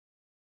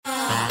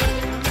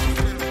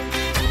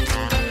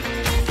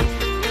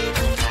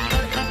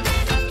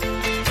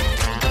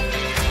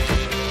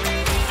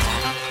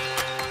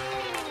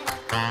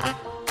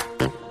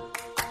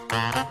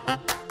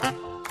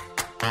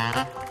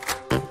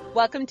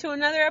Welcome to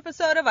another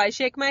episode of I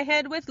Shake My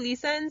Head with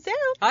Lisa and Sam.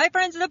 Hi,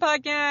 friends of the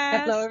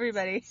podcast. Hello,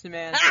 everybody.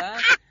 Samantha.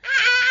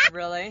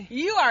 Really?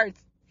 You're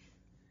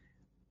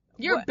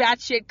What?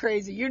 batshit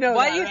crazy. You know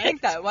Why that, do you right?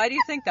 think that? Why do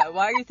you think that?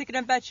 Why are you thinking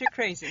I'm batshit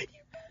crazy?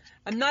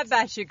 I'm not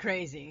batshit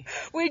crazy.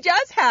 We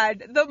just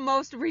had the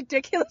most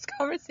ridiculous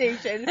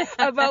conversation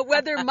about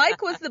whether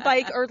Mike was the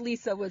bike or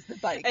Lisa was the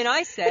bike. And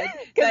I said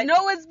Because that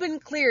no one's been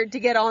cleared to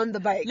get on the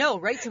bike. no,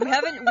 right? So we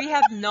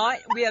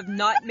have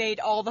not made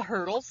all the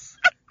hurdles.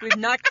 We've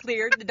not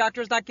cleared. The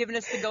doctor's not giving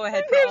us the go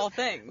ahead for all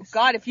things.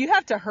 God, if you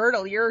have to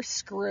hurdle, you're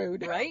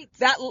screwed. Right?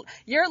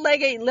 Your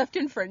leg ain't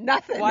lifting for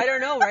nothing. Well, I don't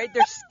know, right?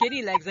 They're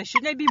skinny legs.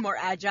 Shouldn't I be more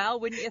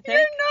agile, wouldn't you think?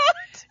 You're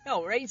not.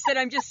 No, right? Instead,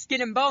 I'm just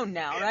skin and bone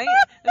now, right?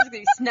 I'm just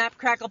gonna snap,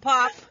 crackle,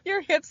 pop.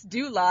 Your hips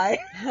do lie.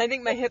 I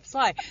think my hips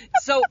lie.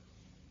 So,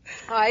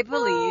 I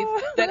believe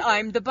that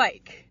I'm the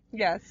bike.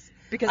 Yes.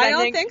 Because I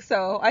don't think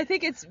so. I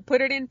think it's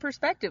put it in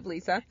perspective,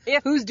 Lisa.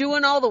 Who's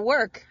doing all the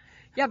work?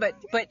 Yeah, but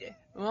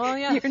well,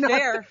 yeah, You're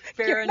not-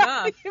 fair you're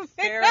not enough. even-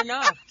 Fair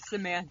enough,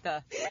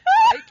 Samantha.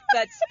 Right?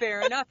 That's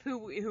fair enough.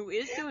 Who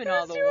is doing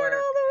all the Who's doing work?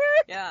 all the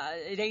work? Yeah,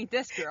 it ain't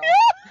this girl.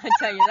 I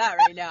tell you that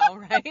right now,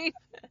 right?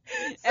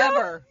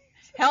 Ever.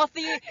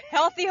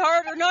 Healthy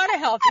heart or not a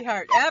healthy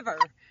heart, ever.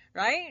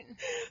 Right?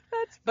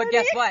 That's But funny.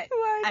 guess what?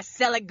 What? I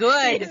sell it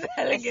good. You sell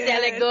I it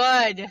sell it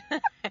good.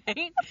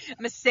 Right?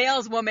 I'm a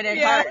saleswoman at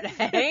heart.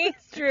 Right?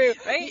 It's true.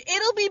 Right?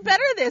 It'll be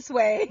better this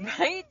way.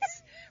 Right?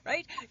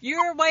 Right?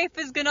 Your wife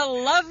is gonna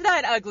love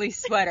that ugly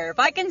sweater. If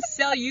I can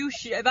sell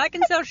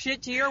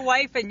shit to your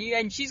wife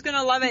and she's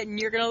gonna love it and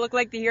you're gonna look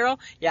like the hero,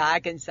 yeah,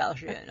 I can sell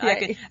shit.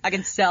 Yeah. I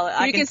can sell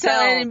it. You can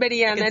sell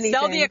anybody on I can anything.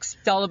 sell it's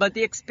all about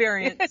the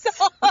experience.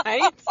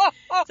 Right?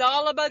 It's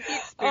all about the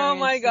experience. Oh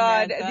my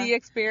God, Samantha. the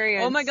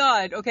experience. Oh my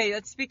God. Okay,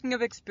 speaking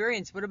of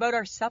experience, what about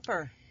our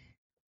supper?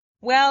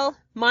 Well,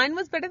 mine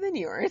was better than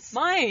yours.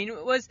 Mine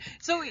was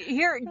so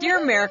here,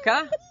 dear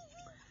America.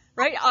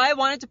 Right? I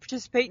wanted to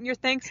participate in your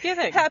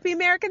Thanksgiving. Happy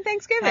American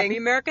Thanksgiving. Happy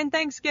American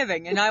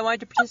Thanksgiving, and I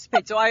wanted to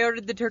participate, so I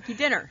ordered the turkey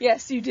dinner.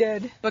 Yes, you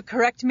did. But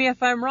correct me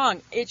if I'm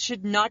wrong, it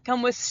should not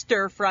come with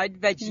stir-fried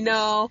veggies.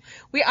 No,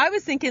 I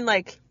was thinking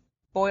like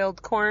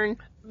boiled corn.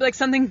 Like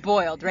something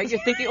boiled, right? You're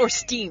thinking, or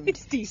steamed.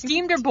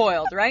 Steamed or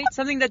boiled, right?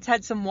 Something that's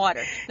had some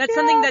water. Not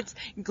something that's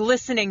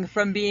glistening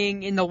from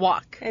being in the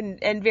wok.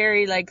 And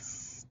very like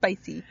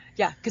spicy.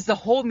 Yeah, because the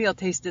whole meal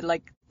tasted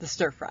like the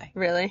stir-fry.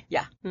 Really?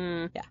 Yeah.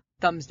 Mm. Yeah.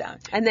 Thumbs down.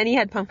 And then he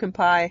had pumpkin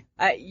pie.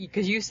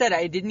 Because you said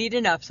I didn't eat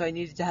enough, so I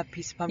needed to have a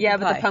piece of pumpkin pie. Yeah,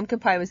 but the pumpkin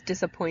pie was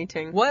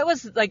disappointing. Well, it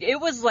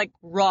was like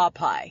raw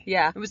pie.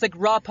 Yeah. It was like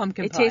raw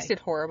pumpkin It pie. tasted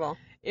horrible.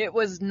 It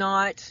was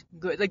not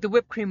good. Like the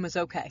whipped cream was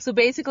okay. So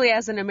basically,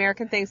 as an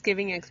American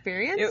Thanksgiving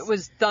experience, It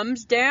was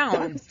thumbs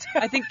down.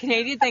 I think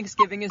Canadian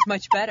Thanksgiving is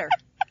much better.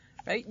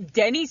 Right?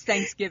 Denny's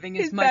Thanksgiving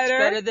is It's much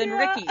better than yeah.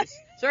 Ricky's.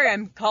 Sorry,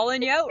 I'm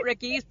calling you out,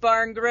 Ricky's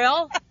Bar and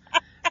Grill.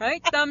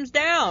 Right? Thumbs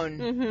down.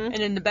 Mhm. And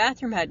then the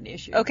bathroom had an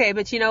issue. Okay,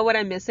 but you know what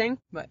I'm missing?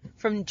 What?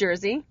 From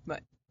Jersey?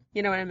 What?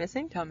 You know what I'm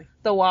missing? Tell me.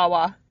 The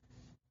Wawa.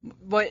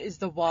 What is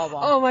the Wawa?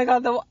 Oh my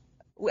God,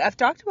 I've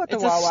talked about the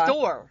it's Wawa. a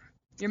store.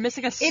 You're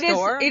missing a It is.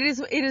 store? It is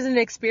an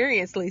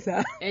experience,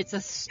 Lisa. It's a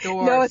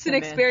store. No, it's an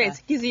Samantha.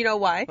 experience. Because you know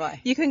why? Why?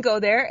 You can go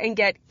there and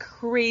get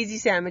crazy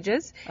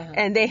sandwiches, Uh-huh.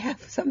 and they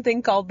have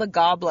something called the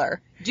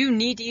gobbler. Do you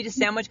need to eat a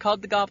sandwich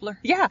called the gobbler?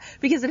 Yeah,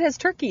 because it has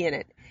turkey in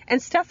it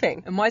and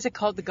stuffing. And why is it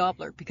called the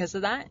gobbler? Because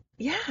of that?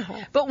 Yeah.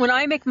 But when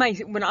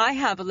I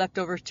have a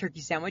leftover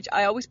turkey sandwich,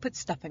 I always put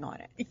stuffing on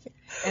it.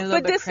 And a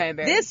little But bit of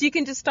cranberry. this you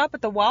can just stop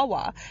at the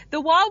Wawa. The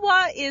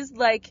Wawa is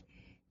like,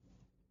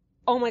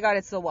 oh my God,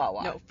 it's the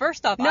Wawa. No,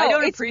 first off, No, I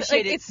don't it's,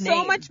 appreciate like, its it's name.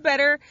 so much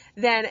better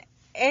than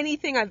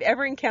anything I've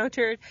ever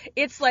encountered.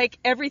 It's like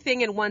everything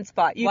in one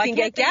spot. You Why can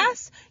can't get they-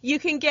 gas, you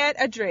can get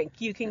a drink,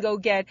 you can go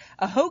get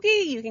a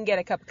hoagie, you can get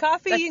a cup of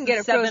coffee, That's you can get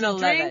a the frozen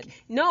 7-Eleven.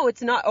 drink. No,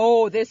 it's not.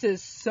 Oh, this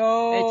is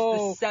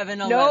so. It's the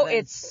 7-Eleven. No,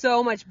 it's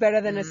so much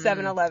better than a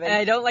 7-Eleven. And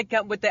I don't like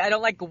that I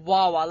don't like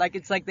Wawa. Like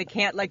it's like they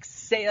can't like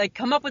say like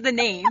come up with a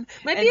name.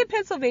 Might and- be a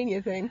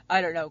Pennsylvania thing.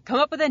 I don't know.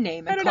 Come up with a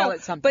name I and don't call know,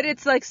 it something. but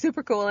it's like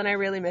super cool, and I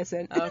really miss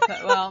it.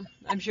 Okay, well,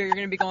 I'm sure you're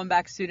going to be going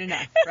back soon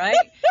enough, right?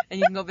 And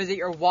you can go visit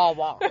your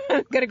Wawa.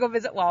 I'm gonna go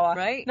visit Wawa.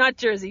 Right? Not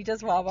Jersey,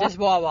 just Wawa. Just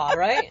Wawa,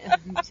 right?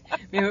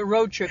 Maybe a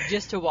road trip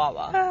just to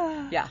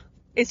Wawa. Yeah,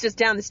 It's just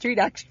down the street,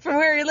 actually, from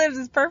where he lives.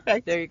 It's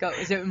perfect. there you go.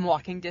 Is it in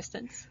walking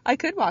distance? I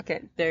could walk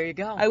it. There you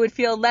go. I would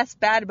feel less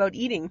bad about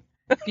eating.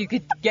 You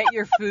could get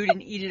your food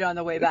and eat it on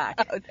the way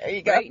back. Oh, there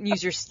you go. Right? And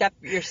use your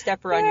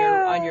stepper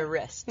on your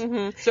wrist.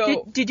 Mhm.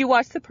 So Did you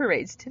watch the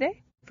parades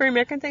today for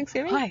American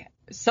Thanksgiving? hi.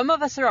 Some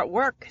of us are at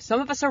work. Some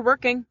of us are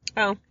working.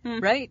 Oh.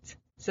 Right?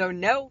 So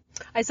no.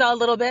 I saw a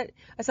little bit.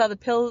 I saw the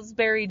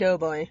Pillsbury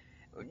Doughboy.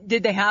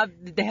 Did they have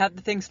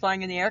the things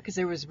flying in the air? Because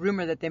there was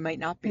rumor that they might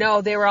not be.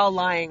 No, they were all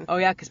lying. Oh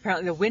yeah, because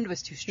apparently the wind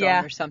was too strong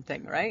Yeah. or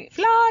something, right?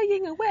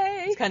 Flying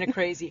away. It's kind of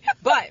crazy.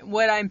 But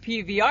what I'm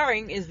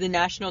PVRing is the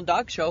National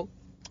Dog Show.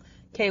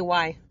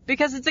 KY.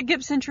 Because it's a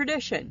Gibson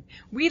tradition.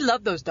 We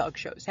love those dog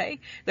shows, hey?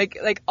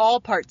 Like all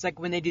parts, like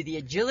when they do the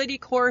agility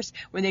course,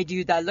 when they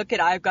do that look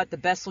at I've got the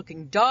best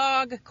looking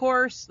dog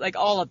course, like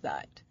all of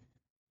that.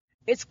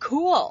 It's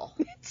cool.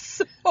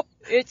 So,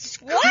 It's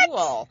What?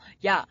 cool.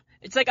 Yeah.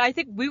 It's like, I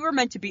think we were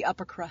meant to be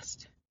upper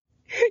crust.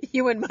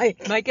 you and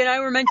Mike. Mike and I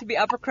were meant to be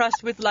upper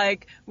crust with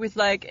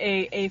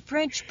a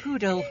French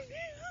poodle.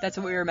 That's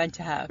what we were meant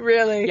to have.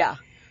 Really? Yeah.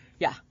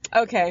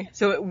 Okay.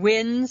 So it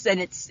wins, and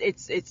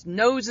its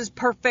nose is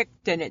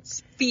perfect, and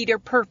its feet are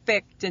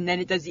perfect, and then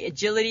it does the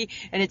agility,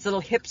 and its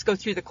little hips go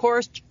through the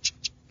chorus,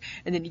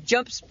 and then he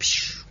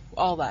jumps,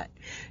 all that.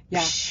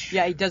 Yeah.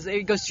 Yeah, he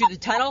goes through the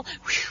tunnel,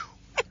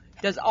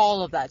 does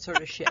all of that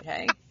sort of shit,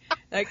 hey?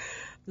 Like,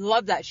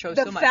 love that show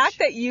so The much. fact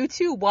that you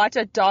two watch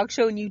a dog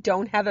show and you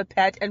don't have a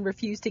pet and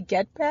refuse to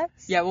get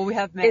pets Yeah, well, we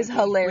have Maggie. is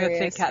hilarious. We have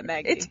fake cat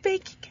Maggie. It's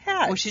fake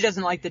cat. Well, she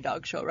doesn't like the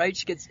dog show, right?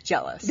 She gets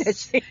jealous.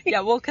 Does she?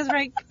 Yeah, well,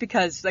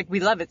 because like we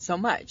love it so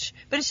much,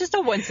 but it's just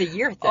a once a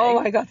year thing.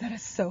 Oh my god, that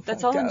is so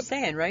That's fucked all up. I'm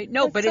saying, right?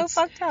 No, That's but so it's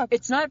fucked up.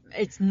 It's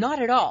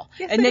not at all.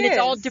 Yes, and then it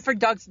it's all is. different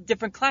dogs,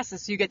 different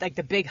classes. So you get like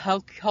the big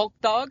Hulk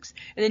dogs,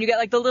 and then you get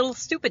like the little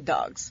stupid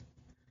dogs.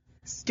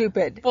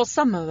 Stupid. Well,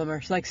 some of them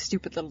are like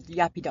stupid little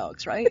yappy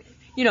dogs, right?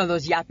 You know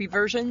those yappy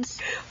versions,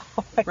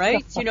 Oh my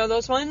right? God. You know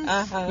those ones?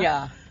 Uh-huh.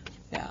 Yeah.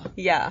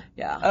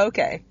 Yeah.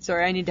 Okay.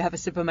 Sorry, I need to have a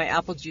sip of my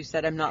apple juice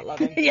that I'm not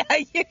loving. Yeah,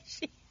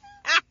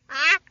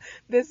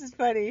 this is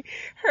funny.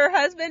 Her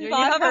husband You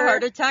bought have her. a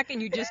heart attack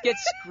and you just get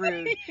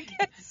screwed. You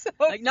get so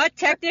Like, not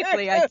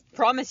technically, I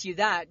promise you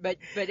that, but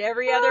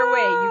every other way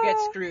you get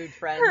screwed,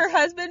 friends. Her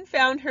husband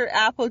found her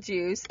apple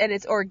juice, and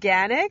it's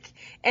organic,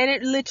 and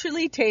it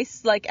literally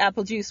tastes like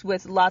apple juice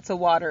with lots of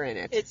water in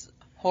it. It's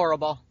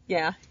horrible.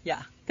 Yeah.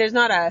 Yeah. There's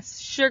not a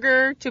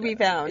sugar to be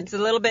found. It's a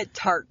little bit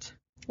tart.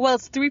 Well,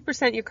 it's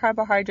 3% your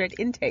carbohydrate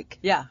intake.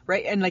 Yeah,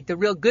 right? And like the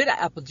real good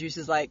apple juice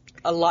is like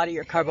a lot of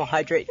your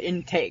carbohydrate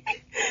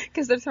intake.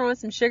 Because they're throwing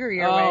some sugar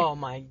your way. Oh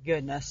my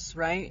goodness,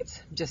 right?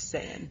 Just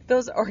saying.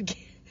 Those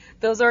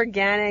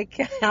organic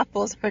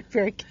apples aren't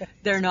very good.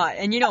 They're not.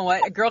 And you know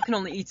what? A girl can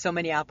only eat so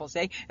many apples,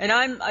 eh? And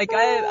I'm like,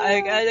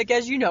 I like,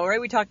 as you know, right?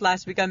 We talked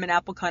last week, I'm an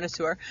apple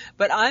connoisseur,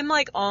 but I'm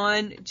like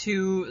on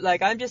to,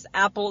 like, I'm just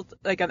apple,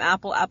 like I'm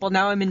apple.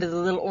 Now I'm into the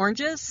little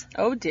oranges.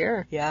 Oh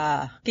dear.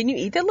 Yeah. Can you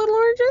eat the little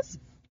oranges?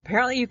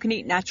 Apparently you can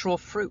eat natural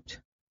fruit.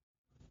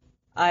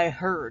 I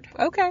heard.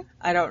 Okay.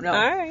 I don't know.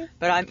 All right.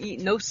 But I'm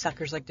eating those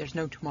suckers like there's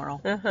no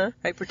tomorrow. Uh-huh.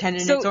 Right?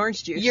 Pretending So it's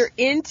orange juice. you're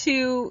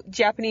into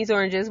Japanese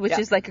oranges, which Yeah.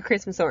 is like a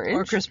Christmas orange.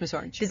 Or Christmas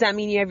orange. Does that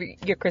mean you have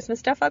your Christmas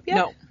stuff up yet?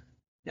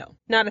 No.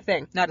 Not a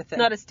thing. Not a thing.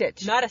 Not a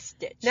stitch. Not a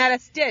stitch. Not a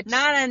stitch.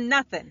 Not a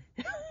nothing.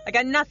 I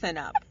got nothing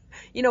up.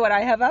 You know what I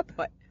have up?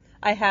 What?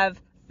 I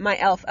have my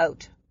elf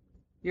out.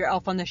 Your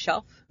elf on the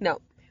shelf? No.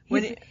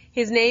 When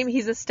He's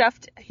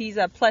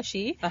a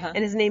plushie, Uh-huh.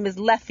 and his name is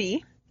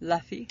Leffy.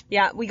 Luffy?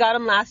 Yeah, we got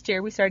him last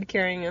year. We started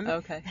carrying him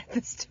Okay. at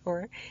the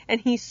store, and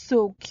he's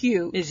so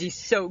cute. Is he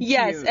so cute?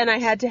 Yes, and I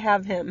had to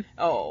have him,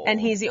 Oh. and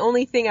he's the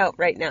only thing out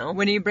right now.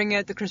 When are you bringing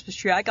out the Christmas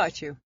tree? I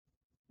got you.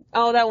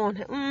 Oh, that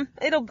won't.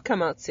 It'll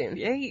come out soon.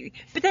 Yeah.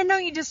 But then now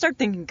you just start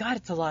thinking, God,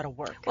 it's a lot of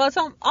work. Well, it's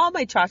all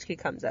my tchotchke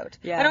comes out.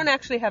 Yeah. I don't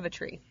actually have a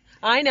tree.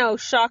 I know,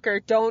 shocker.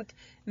 Don't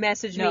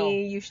message No.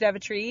 me. You should have a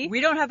tree.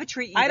 We don't have a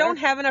tree either. I don't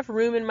have enough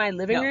room in my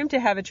living No. room to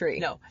have a tree.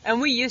 No.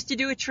 And we used to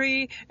do a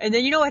tree, and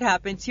then you know what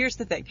happens? Here's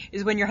the thing,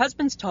 is when your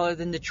husband's taller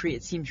than the tree,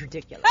 it seems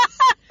ridiculous.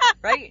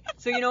 Right?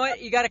 So you know what?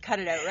 You got to cut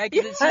it out, right?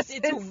 Because Yes,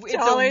 it's a it's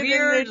taller than the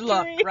weird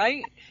look, tree.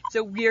 right? It's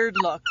a weird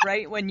look,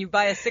 right? When you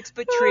buy a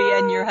 6-foot tree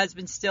and your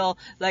husband's still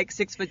like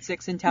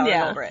 6'6" and towering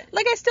over it.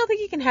 Like, I still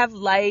think you can have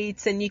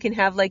lights, and you can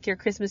have, like, your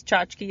Christmas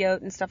tchotchke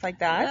out and stuff like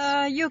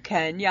that. You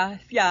can, yeah.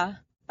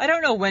 I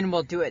don't know when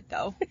we'll do it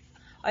though.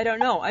 I don't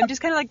know. I'm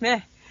just kind of like meh,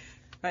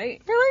 right?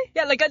 Really?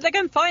 Yeah, like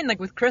I'm fine like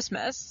with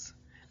Christmas,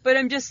 but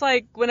I'm just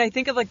like when I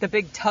think of like the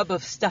big tub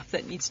of stuff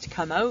that needs to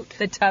come out.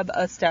 The tub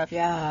of stuff.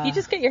 Yeah. You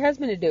just get your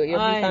husband to do it. You'll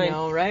be I fine.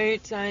 know,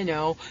 right? I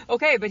know.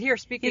 Okay, but here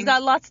speaking. He's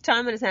got lots of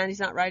time in his hand. He's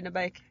not riding a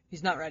bike.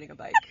 He's not riding a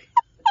bike,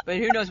 but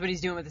who knows what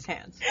he's doing with his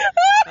hands?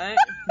 Right?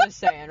 Just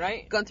saying,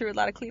 right? Going through a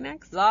lot of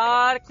Kleenex. A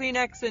lot of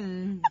Kleenex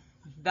and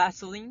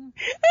Vaseline.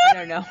 I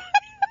don't know.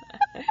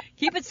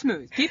 Keep it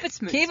smooth. Keep it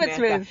smooth. Keep it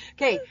Samantha. smooth.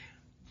 Okay.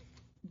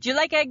 Do you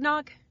like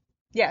eggnog?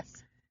 Yes.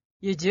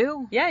 You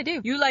do? Yeah, I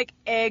do. You like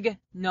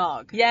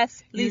eggnog.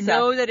 Yes, Lisa. You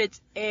know that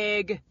it's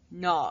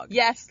eggnog.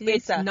 Yes,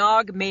 Lisa. It's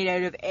nog made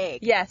out of egg.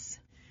 Yes.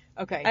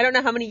 Okay. I don't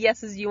know how many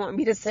yeses you want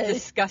me to say.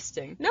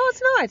 Disgusting. No,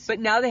 it's not. But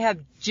now they have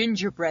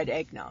gingerbread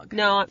eggnog.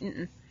 No,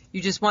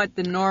 You just want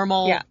the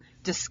normal, Yeah.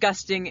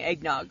 disgusting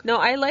eggnog. no,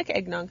 I like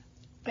eggnog.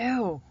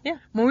 Ew. Yeah.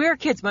 When we were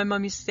kids, my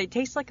mom used to say, it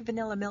tastes like a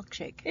vanilla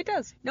milkshake. It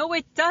does. No,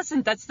 it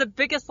doesn't. That's the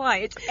biggest lie.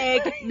 It's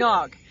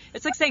eggnog.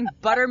 It's like saying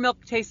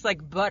buttermilk tastes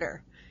like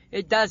butter.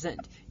 It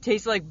doesn't. It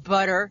tastes like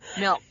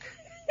buttermilk.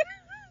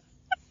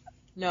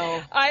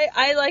 No.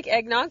 I like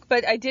eggnog,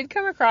 but I did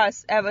come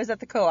across, I was at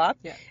the co-op,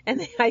 Yeah.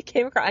 and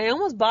I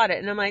almost bought it,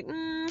 and I'm like,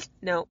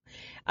 no.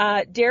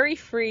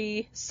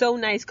 Dairy-free, so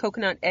nice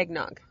coconut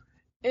eggnog.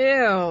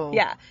 Ew.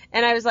 Yeah.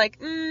 And I was like,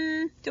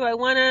 do I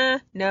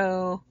wanna?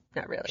 No,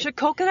 not really. Should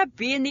coconut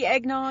be in the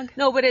eggnog?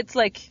 No, but it's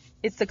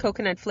the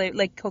coconut flavor,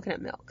 like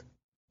coconut milk,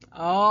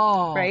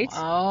 Oh. right?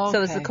 Oh.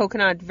 So it's the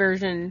coconut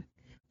version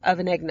of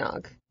an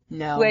eggnog.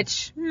 No.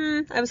 Which,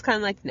 I was kind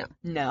of like, no.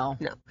 No.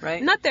 Right?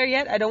 I'm not there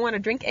yet. I don't want to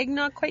drink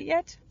eggnog quite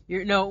yet.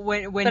 When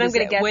But I'm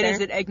gonna get when there. is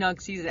it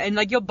eggnog season? And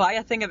like you'll buy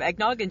a thing of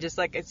eggnog and just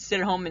like sit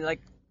at home and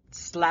like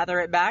slather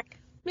it back.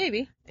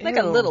 Maybe. Like a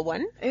Ew. little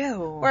one. Ew.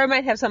 Or I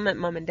might have some at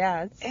Mom and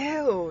Dad's.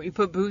 Ew. You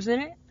put booze in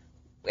it?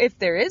 If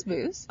there is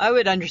booze. I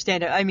would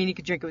understand it. I mean, you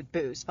could drink it with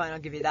booze. Fine, I'll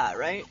give you that,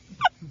 right?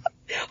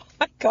 Oh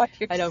my God,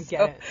 I don't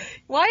get it.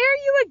 Why are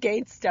you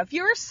against stuff?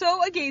 You are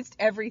so against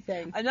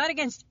everything. I'm not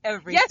against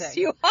everything. Yes,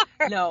 you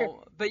are.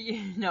 No, but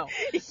no.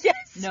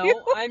 Yes, No, you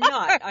I'm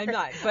not. I'm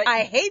not. But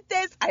I hate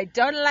this. I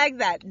don't like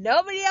that.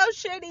 Nobody else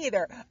should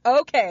either.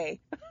 Okay.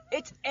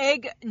 it's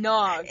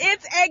eggnog.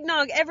 It's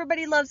eggnog.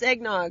 Everybody loves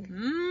eggnog.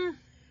 Mm,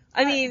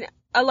 I mean,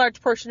 a large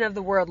portion of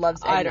the world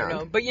loves eggnog. I don't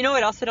know. But you know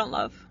what else I don't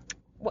love?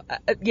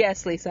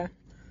 Yes, Lisa.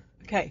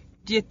 Okay.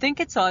 Do you think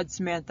it's odd,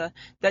 Samantha,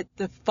 that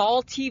the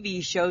fall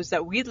TV shows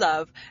that we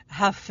love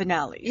have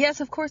finales?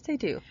 Yes, of course they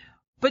do.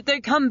 But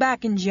they come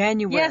back in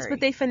January. Yes, but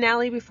they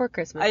finale before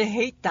Christmas. I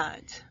hate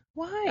that.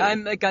 Why?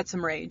 I got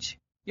some rage.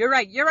 You're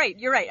right.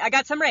 I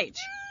got some rage.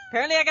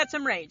 Apparently I got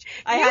some rage.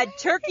 I had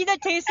turkey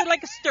that tasted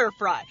like a stir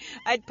fry.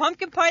 I had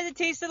pumpkin pie that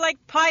tasted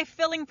like pie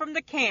filling from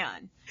the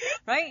can.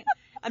 Right?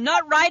 I'm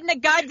not riding a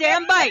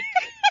goddamn bike.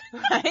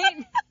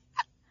 Right?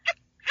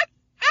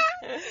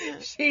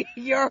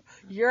 You're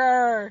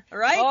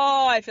Right?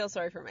 Oh, I feel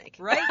sorry for Mike.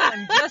 Right?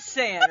 I'm just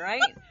saying,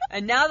 right?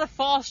 And now the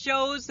fall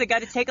shows, they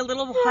got to take a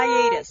little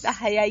hiatus. The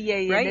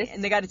hiatus. Right?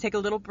 And they got to take a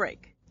little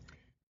break.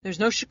 There's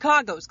no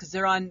Chicago's because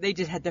they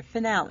just had their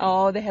finale.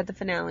 Oh, they had the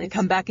finale. They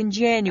come back in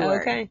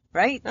January. Okay.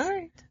 Right? All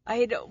right.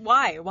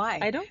 Why?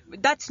 I don't.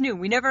 That's new.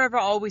 We never ever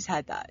always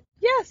had that.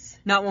 Yes.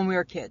 Not when we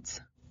were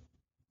kids.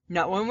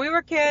 Not when we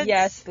were kids.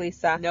 Yes,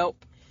 Lisa.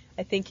 Nope.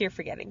 I think you're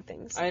forgetting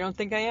things. I don't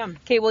think I am.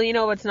 Okay, well, you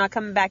know what's not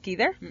coming back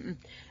either?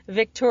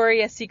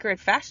 Victoria's Secret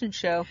fashion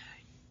show.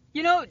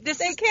 You know, They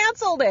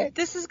canceled it.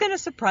 This is going to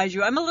surprise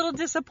you. I'm a little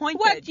disappointed.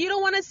 What? You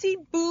don't want to see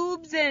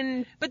boobs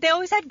and... But they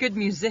always had good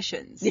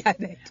musicians. Yeah,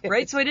 they did.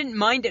 Right? So I didn't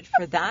mind it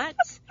for that.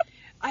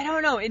 I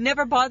don't know. It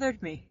never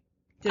bothered me.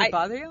 Did it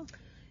bother you?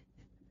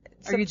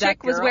 Are Some you that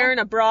chick was girl? wearing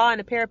a bra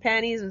and a pair of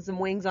panties and some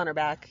wings on her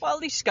back. Well, at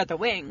least she's got the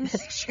wings.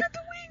 She got the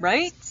wings.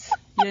 Right?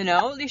 You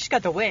know, at least she's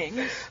got the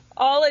wings.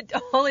 All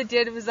it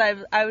did was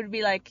I would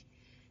be like,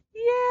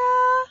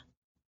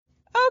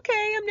 yeah,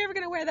 okay, I'm never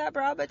gonna wear that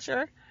bra, but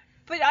sure.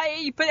 But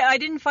I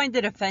didn't find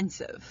it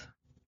offensive.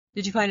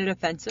 Did you find it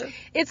offensive?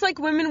 It's like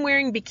women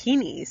wearing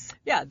bikinis.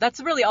 Yeah, that's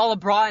really all a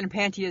bra and a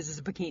panty is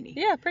a bikini.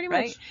 Yeah, pretty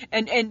Right? much.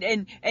 And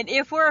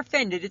if we're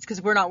offended, it's because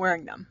we're not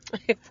wearing them.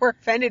 If we're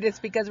offended, it's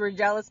because we're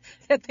jealous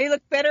that they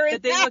look better in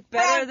That they look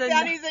better than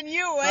panties than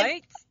you would.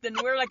 Right? Then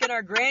we're like in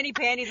our granny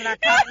panties and our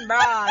cotton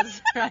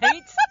bras,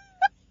 right?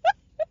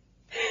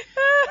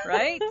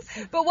 Right?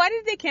 But why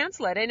did they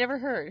cancel it? I never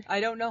heard. I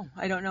don't know.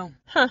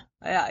 Huh.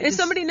 If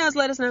somebody knows,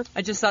 let us know.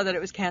 I just saw that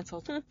it was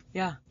canceled.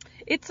 Yeah.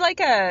 It's like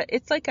a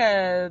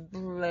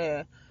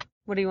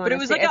what do you want But to it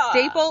was say? like a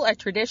staple, a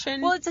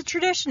tradition. Well, it's a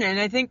tradition, and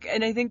I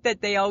think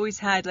that they always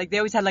had like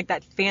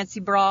that fancy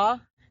bra,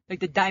 like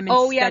the diamond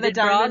studded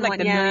bra, diamond like one.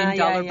 the $1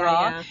 million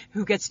bra. Yeah.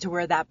 Who gets to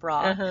wear that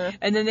bra? Uh-huh.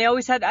 And then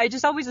I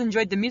just always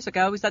enjoyed the music.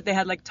 I always thought they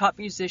had like top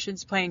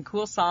musicians playing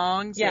cool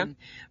songs. Yeah. And,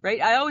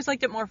 right. I always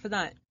liked it more for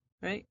that.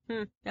 Right.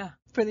 Yeah.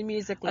 For the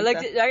music, I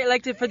Lisa.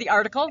 liked it for the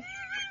article.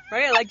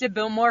 Right. I liked it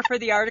more for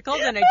the article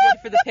than I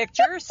did for the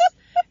pictures.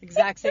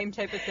 Exact same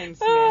type of thing,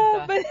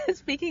 Samantha. But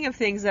speaking of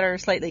things that are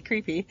slightly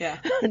creepy, Yeah.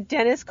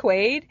 Dennis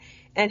Quaid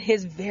and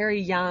his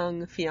very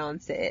young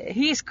fiance.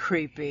 He's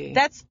creepy.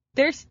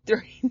 There's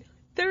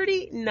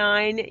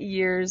 39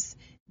 years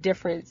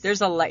difference.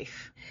 There's a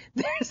life.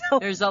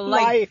 There's a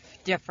life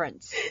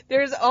difference.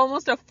 There's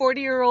almost a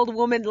 40-year-old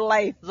woman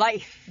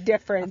life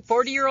difference.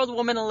 40-year-old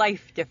woman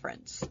life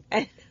difference.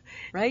 And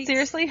right?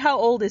 seriously, how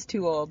old is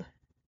too old?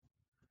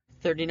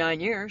 39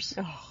 years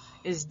Oh,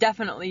 is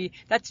definitely,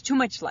 that's too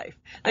much life.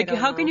 Like, don't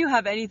how know. can you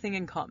have anything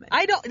in common?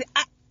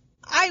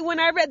 when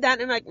I read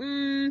that, I'm like,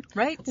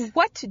 right?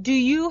 what do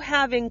you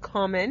have in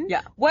common?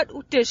 Yeah.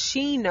 What does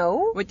she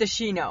know What does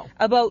she know?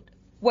 about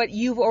what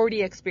you've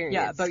already experienced?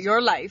 Yeah, about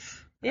your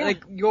life. Yeah.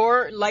 Like,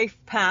 your life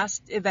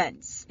past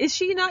events. Is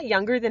she not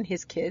younger than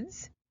his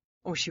kids?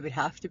 Oh, she would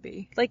have to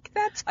be. Like,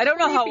 that's I don't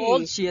know how creepy.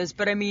 old she is,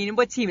 but I mean,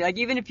 what's he, like,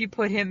 even if you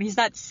put him, he's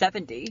not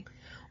 70.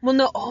 Well,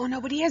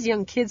 no, but he has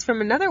young kids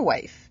from another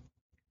wife.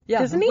 Yeah.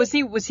 Doesn't he?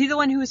 Was he the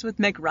one who was with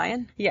Meg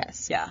Ryan?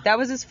 Yes. Yeah. That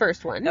was his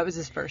first one. That was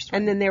his first one.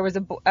 And then there was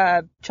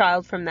a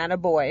child from that, a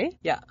boy.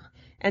 Yeah.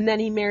 And then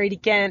he married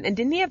again. And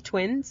didn't he have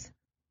twins?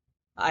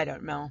 I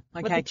don't know.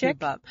 I With can't the chick?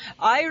 keep up.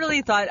 I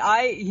really thought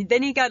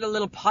then he got a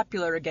little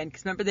popular again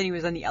because remember then he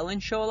was on the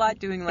Ellen Show a lot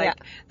doing like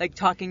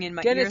talking in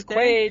my ear Dennis thing.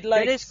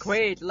 Dennis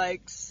Quaid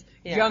likes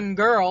young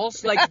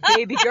girls, like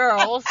baby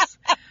girls,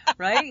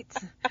 right?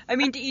 I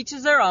mean, to each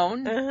is their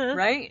own,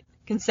 right?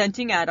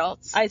 Consenting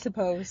adults. I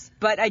suppose.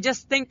 But I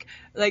just think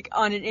like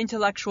on an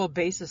intellectual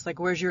basis, like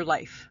where's your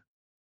life?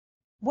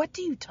 What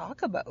do you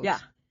talk about? Yeah.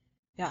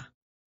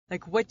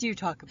 Like what do you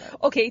talk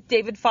about? Okay,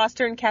 David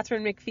Foster and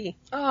Catherine McPhee.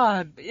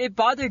 It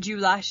bothered you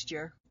last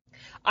year.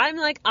 I'm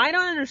like, I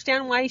don't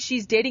understand why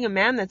she's dating a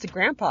man that's a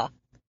grandpa.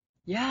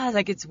 Yeah,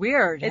 like it's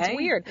weird. It's hey?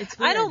 weird. It's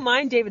weird. I don't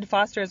mind David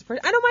Foster as a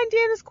person. I don't mind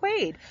Dennis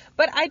Quaid.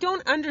 But I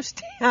don't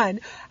understand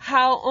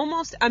how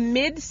almost a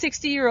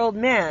mid-60-year-old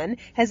man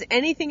has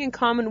anything in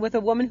common with a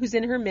woman who's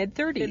in her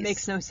mid-30s. It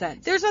makes no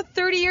sense. There's a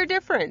 30-year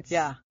difference.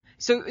 Yeah.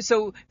 So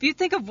if you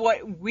think of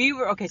what we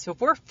were, okay, so if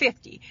we're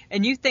 50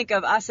 and you think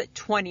of us at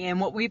 20 and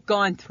what we've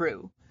gone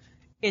through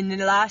in the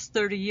last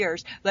 30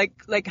 years,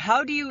 like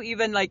how do you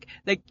even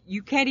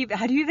you can't even,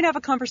 how do you even have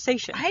a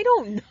conversation? I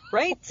don't know.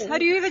 Right? How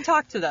do you even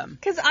talk to them?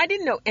 Because I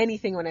didn't know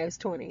anything when I was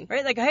 20.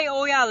 Right? Like, hey,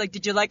 oh yeah, like,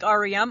 did you like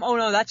REM? Oh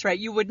no, that's right.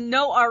 You wouldn't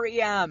know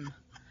REM.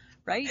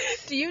 Right?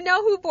 Do you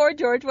know who Boy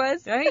George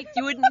was? Right?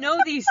 You wouldn't know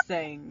these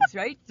things,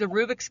 right? The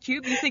Rubik's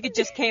Cube, you think it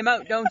just came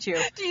out, don't you?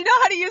 Do you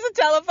know how to use a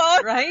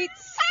telephone? Right?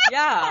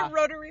 Yeah. A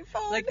rotary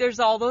phone. Like, there's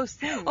all those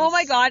things. Oh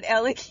my God,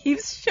 Ellen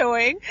keeps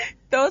showing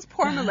those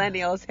poor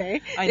millennials,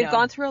 hey? I They've know.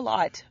 gone through a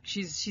lot.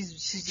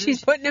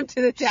 She's putting them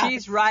to the test.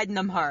 She's riding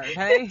them hard,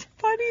 hey? It's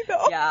funny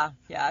though.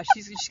 Yeah.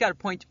 She's got a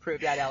point to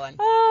prove, that Ellen.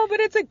 Oh,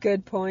 but it's a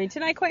good point,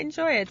 and I quite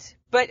enjoy it.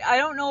 But I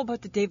don't know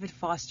about the David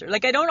Foster.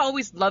 Like, I don't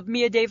always love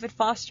me a David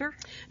Foster.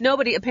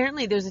 Nobody.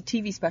 Apparently, there's a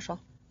TV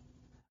special.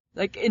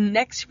 Like, in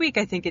next week,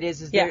 I think it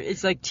is. Yeah.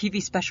 It's like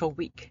TV special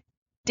week.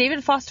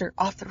 David Foster,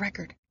 off the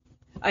record.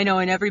 I know,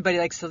 and everybody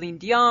like Celine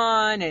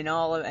Dion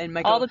and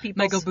Michael, All the peoples.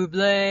 Michael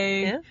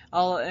Bublé, Yeah.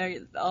 all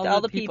the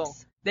the people.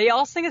 peeps. They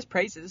all sing his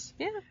praises,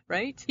 Yeah.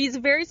 right? He's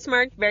very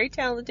smart, very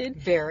talented.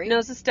 Very.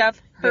 Knows his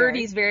stuff. Heard Very.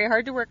 he's very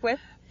hard to work with.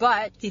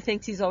 But He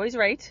thinks he's always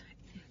right.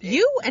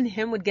 You and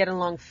him would get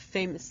along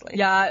famously.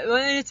 yeah, well,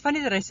 and it's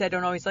funny that I said I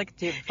don't always like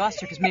David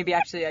Foster because maybe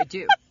actually I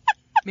do.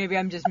 Maybe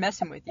I'm just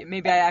messing with you.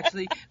 Maybe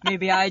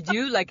I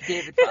do like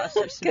David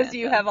Foster. Because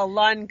you have a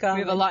lot in common.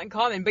 We have a lot in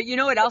common. But you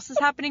know what else is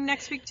happening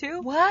next week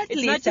too? What, It's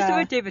Lisa? not just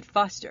about David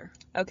Foster.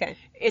 Okay.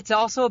 It's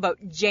also about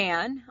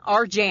Jan,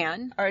 our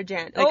Jan, Our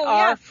Jan. like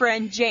our yeah.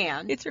 friend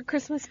Jan. It's her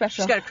Christmas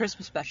special. She's got a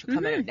Christmas special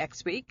coming out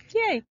next week,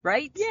 Yay.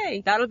 right?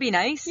 Yay. That'll be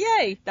nice.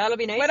 Yay. That'll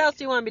be nice. What else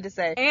do you want me to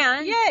say?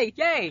 And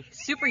Yay.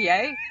 super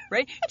yay,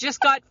 right? Just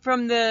got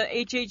from the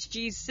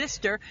HHG's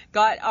sister,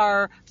 got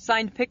our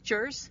signed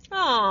pictures.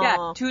 Aww.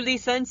 Yeah, to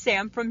Lisa and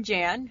Sam from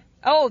Jan.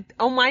 Oh,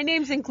 my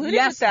name's included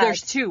Yes, with that.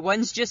 there's two.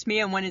 One's just me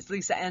and one is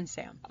Lisa and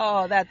Sam.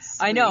 Oh, that's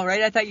I know, sweet.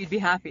 right? I thought you'd be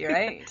happy,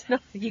 right? No,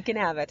 you can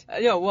have it.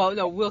 No,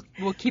 we'll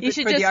keep You it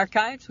should for the just-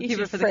 archives. We'll You keep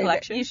should it for the frame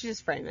collection. You should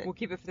just frame it. We'll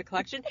keep it for the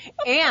collection.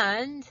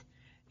 And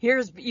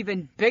here's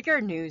even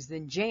bigger news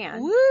than Jan.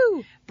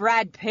 Woo!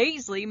 Brad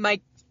Paisley,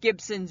 Mike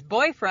Gibson's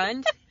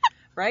boyfriend,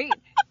 right,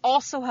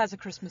 also has a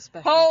Christmas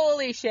special,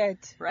 Holy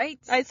shit. right?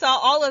 I saw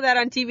all of that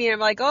on TV and I'm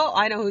like, oh,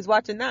 I know who's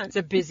watching that. It's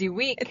a busy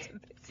week.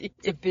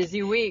 It's a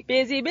busy week.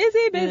 Busy. You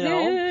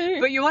know?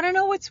 But you want to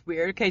know what's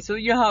weird? Okay, so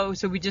you know how,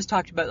 so we just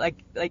talked about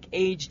like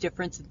age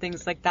difference and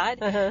things like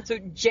that. Uh-huh. So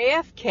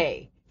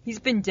JFK, he's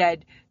been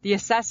dead. The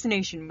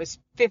assassination was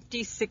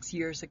 56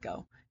 years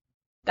ago.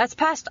 That's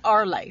past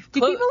our life. Do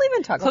people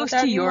even talk about close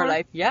that to your anymore?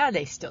 life? Yeah,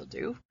 they still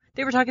do.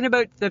 They were talking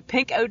about the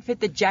pink outfit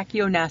that Jackie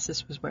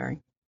Onassis was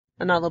wearing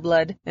And all the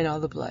blood. and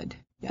all the blood.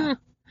 Yeah.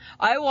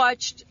 I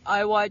watched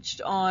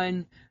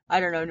on, I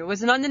don't know, it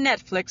wasn't on the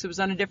Netflix, it was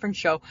on a different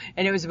show,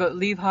 and it was about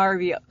Lee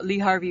Harvey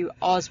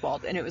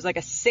Oswald, and it was like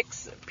a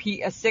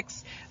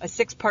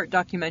six-part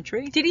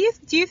documentary. Do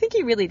you think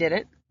he really did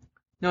it?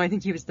 No, I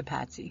think he was the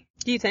patsy.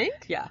 Do you think?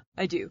 Yeah,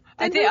 I do.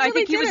 Then I who think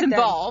really he did was it then?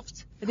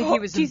 involved. I think he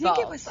was Do you involved.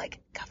 think it was like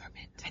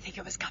government? I think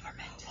it was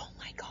government. Oh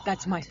my god.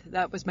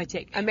 That was my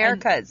take.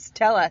 Americas,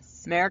 tell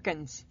us.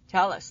 Americans,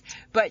 tell us.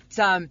 But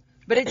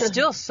it's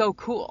still so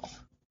cool.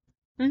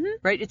 Mhm.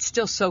 Right? It's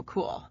still so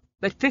cool.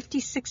 But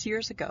 56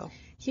 years ago,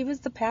 He was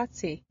the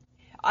patsy.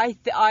 I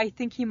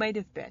think he might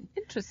have been.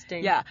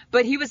 Interesting. Yeah,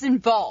 but he was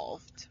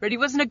involved, right? He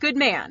wasn't a good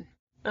man,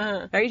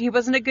 Uh-huh. right? He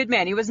wasn't a good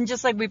man. He wasn't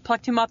just like we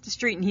plucked him off the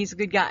street and he's a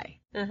good guy,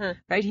 Uh-huh.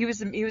 right? He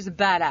was a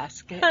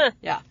badass. Huh.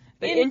 Yeah,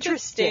 but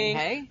interesting,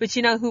 hey? But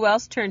you know who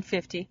else turned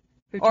 50?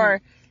 Who Or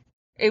turned-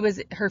 it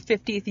was her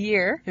 50th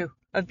year Who?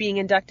 of being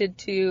inducted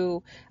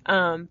to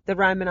the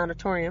Ryman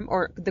Auditorium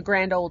or the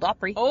Grand Ole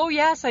Opry. Oh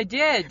yes, I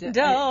did.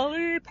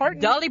 Dolly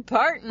Parton. Dolly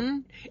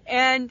Parton,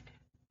 and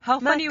how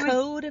My funny was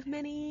coat of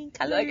many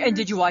colors. like? And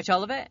did you watch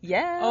all of it?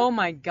 Yeah. Oh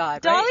my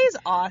God, right? Dolly's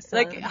awesome.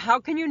 Like, how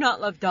can you not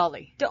love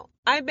Dolly?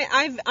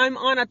 I'm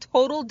on a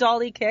total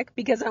Dolly kick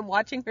because I'm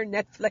watching her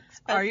Netflix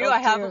special Are you? too.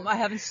 I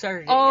haven't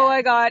started it Oh yet.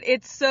 my god,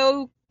 it's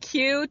so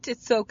cute.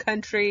 It's so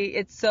country.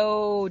 It's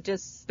so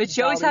just. But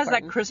she always Dolly has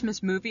Parton. that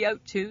Christmas movie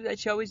out too that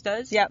she always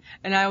does. Yep.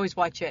 And I always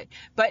watch it.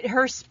 But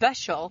her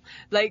special,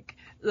 like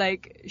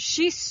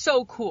she's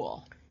so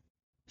cool.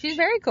 She's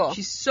very cool.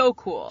 She's so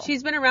cool.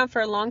 She's been around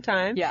for a long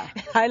time. Yeah.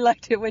 I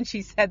liked it when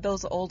she said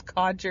those old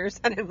codgers,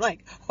 and I'm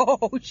like,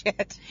 oh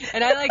shit.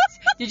 And I liked.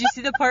 Did you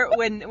see the part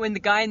when the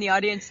guy in the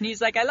audience and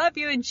he's like, "I love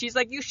you," and she's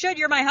like, "You should.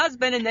 You're my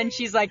husband." And then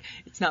she's like,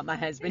 "It's not my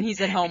husband.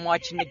 He's at home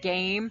watching the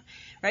game."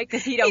 right?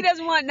 Because he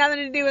doesn't want nothing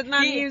to do with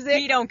my music.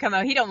 He don't come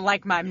out. He don't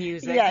like my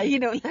music. Yeah, he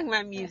don't like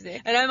my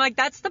music. And I'm like,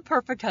 that's the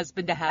perfect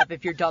husband to have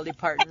if you're Dolly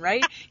Parton,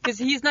 right? Because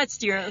he's not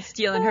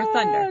stealing her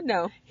thunder.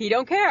 No. He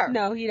don't care.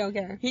 No, he don't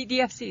care. He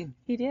DFC.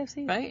 He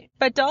DFC. Right?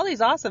 But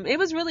Dolly's awesome. It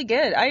was really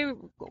good.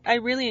 I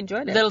really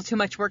enjoyed it. A little too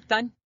much work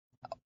done?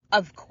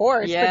 Of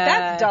course. Yeah, but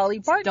that's Dolly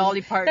Parton.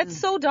 Dolly Parton. That's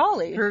so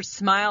Dolly. Her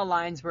smile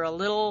lines were a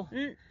little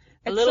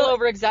so-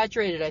 over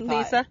exaggerated, I thought.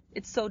 Lisa,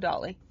 it's so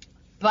Dolly.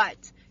 But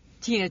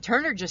Tina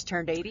Turner just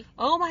turned 80.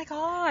 Oh my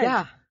God.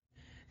 Yeah.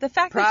 The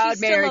fact that Proud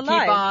she's Mary, still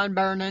alive. keep on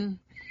burning.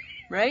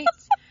 Right?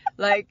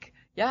 Like,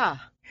 yeah.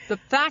 The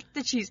fact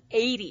that she's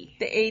 80.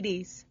 The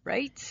 80s.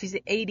 Right? She's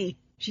 80.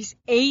 She's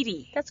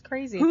 80. That's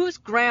crazy. Whose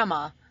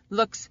grandma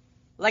looks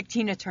like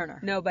Tina Turner?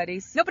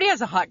 Nobody's. Nobody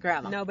has a hot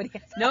grandma. Nobody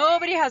has.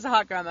 Nobody has a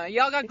hot grandma.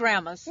 Y'all got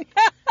grandmas.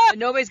 But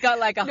nobody's got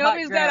like a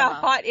Nobody's hot grandma. got a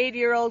hot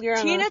 80-year-old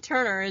grandma. Tina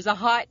Turner is a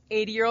hot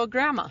 80-year-old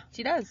grandma.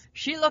 She does.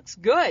 She looks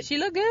good. She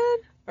look good.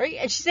 Right?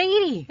 And she's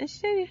 80. And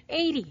she's 80.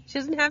 80. She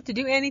doesn't have to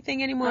do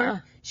anything anymore. Uh-uh.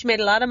 She made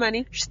a lot of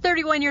money. She's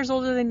 31 years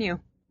older than you.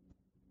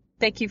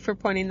 Thank you for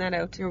pointing that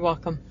out. You're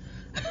welcome.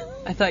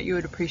 I thought you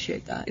would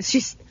appreciate that.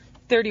 She's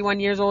 31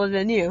 years older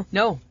than you.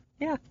 No.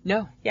 Yeah.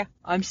 No. Yeah.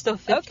 I'm still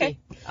 50. Okay.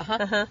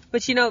 Uh-huh.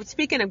 But you know,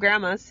 speaking of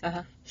grandmas,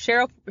 Uh-huh.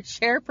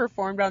 Cher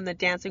performed on the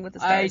Dancing with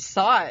the I Stars.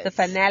 saw it. The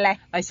finale.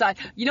 I saw it.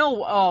 You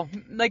know, oh,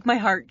 like my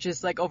heart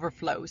just like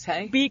overflows,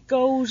 hey? Beat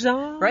goes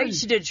on. Right?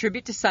 She did a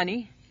tribute to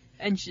Sunny.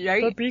 And she, The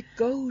right? beat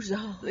goes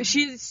on.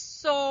 She's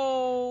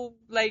so,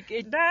 like,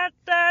 it,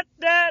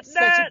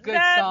 Such a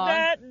good song.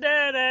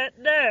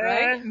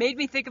 right? Made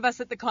me think of us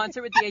at the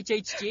concert with the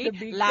HHG. The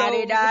beat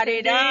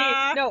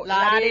La-di-da-di-da. goes- No,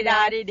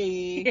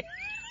 La-di-da-di-dee.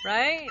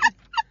 Right?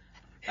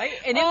 Right?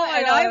 And, Oh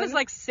my I God. was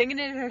like singing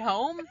it at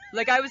home.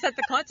 Like I was at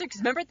the concert.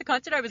 Because remember at the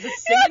concert I was a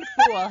singing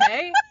fool,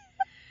 hey?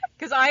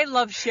 Because I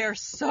love Cher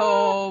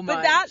so much.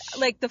 But that,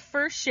 like, the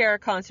first Cher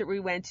concert we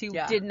went to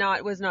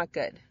Yeah. was not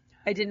good.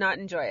 I did not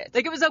enjoy it.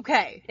 Like it was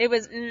okay. It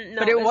was, no.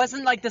 But it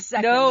wasn't like the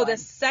second No, one. the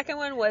second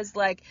one was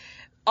like,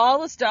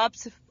 all the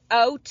stops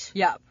out.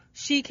 Yeah.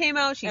 She came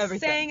out, she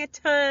Everything. sang a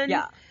ton.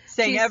 Yeah.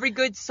 Sang She's every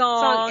good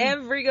Sung song.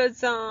 every good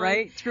song.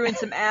 Right? Threw in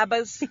some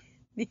ABBAs.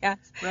 Yes.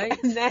 Right?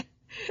 And then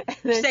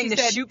Sang she the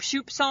said, Shoop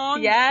Shoop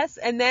song. Yes,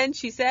 and then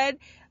she said,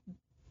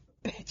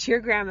 bet your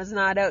grandma's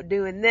not out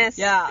doing this.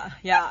 Yeah,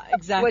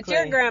 exactly. What's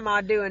your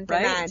grandma doing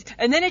tonight? Right?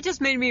 And then it just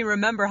made me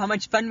remember how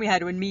much fun we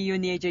had when you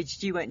and the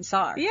HHG went and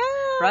saw her. Yeah.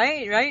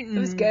 Right? And, It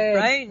was good.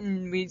 Right?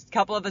 And a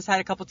couple of us had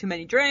a couple too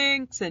many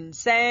drinks and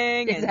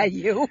sang. Is and, that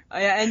you?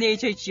 And the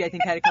HHG, I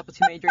think, had a couple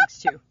too many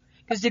drinks too.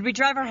 Because did we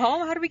drive her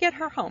home? How did we get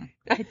her home?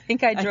 I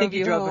think I drove think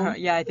you drove home. her home.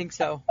 Yeah, I think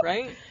so.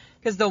 Right?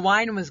 Because the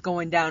wine was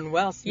going down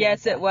well.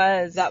 Yes, it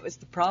was. That was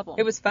the problem.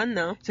 It was fun,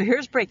 though. So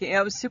here's breaking.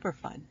 It was super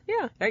fun.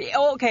 Yeah. Right?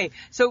 Oh, okay.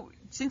 So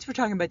since we're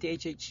talking about the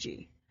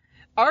HHG,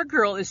 our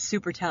girl is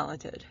super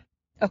talented.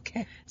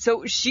 Okay.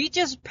 So she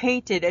just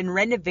painted and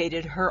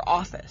renovated her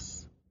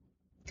office.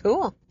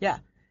 Cool. Yeah.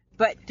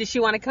 But, Does she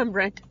want to come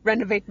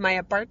renovate my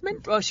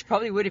apartment? well, she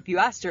probably would if you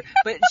asked her.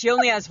 But she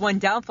only has one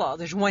downfall.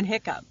 There's one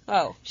hiccup.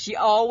 Oh. She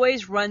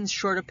always runs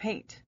short of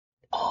paint.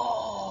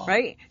 Oh.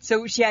 Right?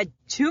 So she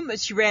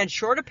ran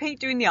short of paint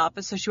doing the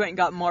office, so she went and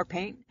got more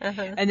paint.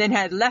 Uh-huh. And then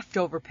had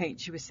leftover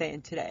paint, she was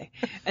saying today.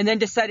 And then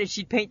decided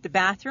she'd paint the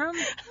bathroom.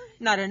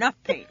 Not enough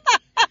paint.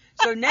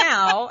 So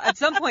now, at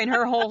some point,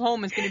 her whole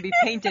home is going to be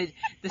painted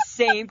the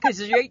same, because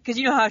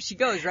you know how she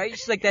goes, right?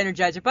 She's like the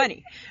Energizer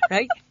Bunny,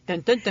 right?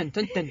 Dun, dun, dun,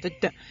 dun, dun, dun,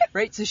 dun,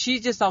 right? So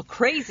she's just all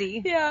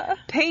crazy Yeah.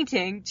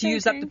 painting to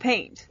use up the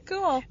paint.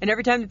 Cool. And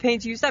every time the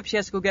paint's used up, she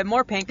has to go get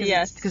more paint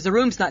Yes. because the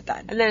room's not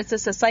done. And then it's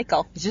just a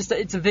cycle.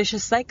 It's a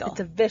vicious cycle.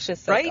 It's a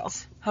vicious cycle.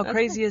 Right? How That's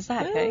crazy cool. is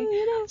that, Yeah, hey?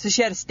 you know. So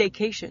she had a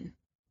staycation.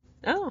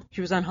 Oh. She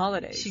was on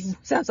holidays. She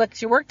sounds like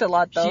she worked a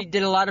lot, though. She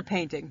did a lot of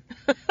painting,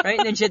 right?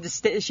 And then she had the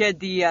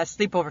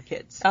sleepover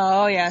kids.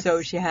 Oh, yes.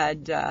 So she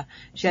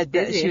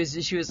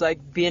was like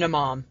being a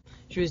mom.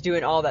 She was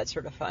doing all that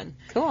sort of fun.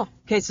 Cool.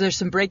 Okay, so there's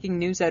some breaking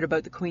news out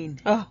about the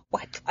Queen. Oh,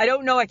 what? I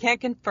don't know. I can't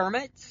confirm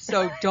it,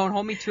 so don't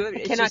hold me to it.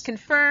 I cannot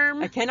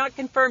confirm. I cannot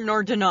confirm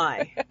nor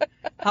deny.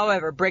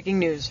 However, breaking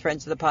news,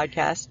 friends of the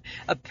podcast.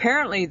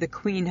 Apparently, the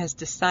Queen has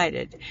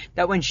decided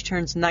that when she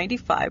turns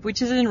 95,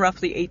 which is in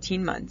roughly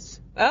 18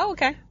 months, Oh,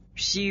 okay.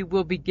 she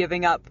will be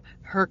giving up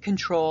her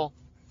control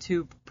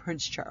to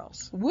Prince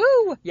Charles.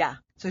 Woo! Yeah.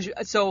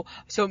 So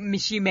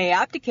she may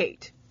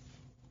abdicate.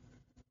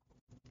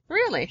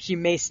 Really? She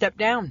may step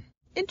down.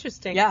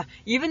 Interesting. Yeah.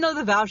 Even though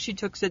the vow she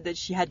took said that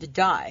she had to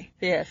die.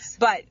 Yes.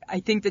 But I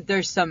think that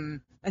there's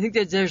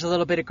a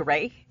little bit of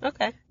gray.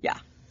 Okay. Yeah.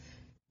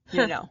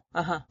 You know.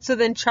 Uh-huh. So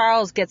then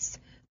Charles gets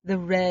the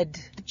red.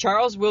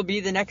 Charles will be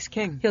the next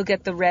king. He'll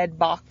get the red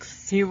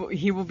box. He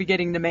will be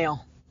getting the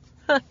mail.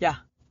 Huh. Yeah.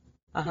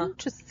 Uh-huh.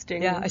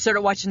 Interesting. Yeah. I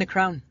started watching The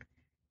Crown.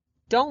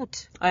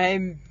 Don't.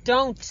 I'm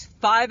Don't.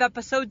 5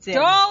 episodes in.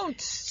 Don't.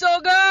 So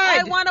good.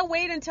 I want to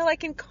wait until I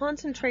can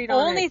concentrate on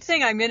Only it.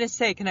 thing I'm going to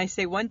say, can I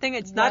say one thing?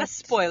 It's not a What?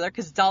 spoiler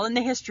because it's all in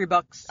the history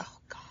books. Oh,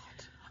 God.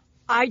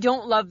 I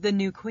don't love the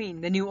new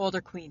queen, the new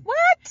older queen.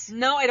 What?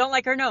 No, I don't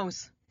like her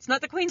nose. It's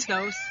not the queen's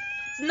nose.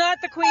 It's not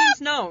the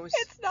Queen's nose.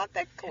 It's not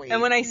the Queen.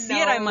 And when I see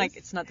it, I'm nose. like,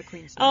 it's not the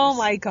Queen's nose. Oh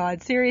my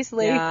God,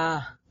 seriously?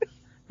 Yeah.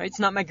 Right, it's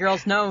not my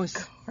girl's nose.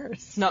 Of course.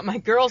 It's not my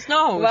girl's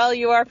nose. Well,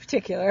 you are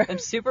particular. I'm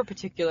super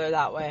particular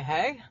that way,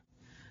 hey?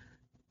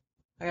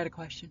 I got a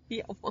question.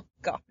 Yeah, oh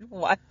God,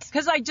 what?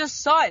 Because I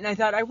just saw it and I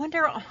thought, I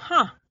wonder,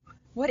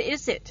 what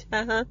is it?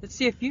 Uh-huh. Let's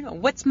see if you know.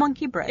 What's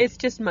monkey bread? It's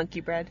just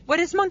monkey bread. What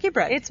is monkey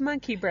bread? It's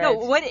monkey bread. No,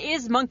 what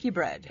is monkey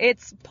bread?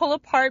 It's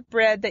pull-apart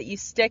bread that you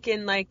stick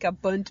in like a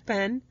bunt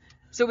pen.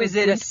 So is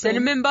it a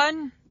cinnamon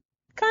bun?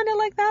 Kind of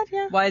like that,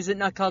 yeah. Why is it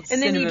not called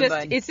And then cinnamon you just,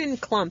 bun? it's in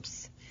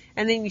clumps.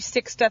 And then you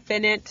stick stuff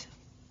in it.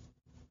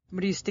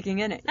 What are you sticking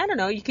in it? I don't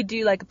know, you could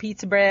do like a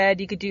pizza bread,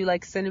 you could do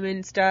like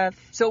cinnamon stuff.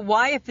 So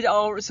why if it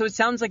so it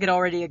sounds like it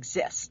already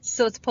exists.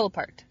 So it's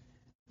pull-apart.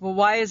 Well,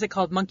 why is it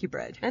called monkey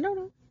bread? I don't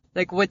know.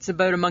 Like, what's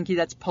about a monkey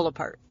that's pull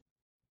apart?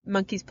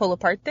 Monkeys pull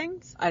apart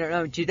things? I don't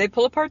know. Do they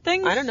pull apart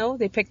things? I don't know.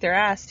 They pick their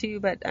ass too,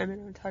 but I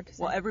mean, it's hard to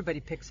say. Well, everybody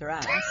picks their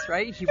ass,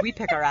 right? We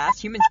pick our ass.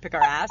 Humans pick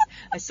our ass.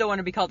 I still want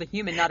to be called a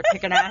human, not a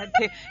pick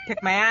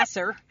my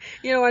asser.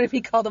 You don't want to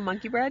be called a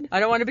monkey bread? I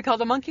don't want to be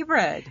called a monkey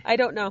bread. I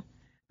don't know.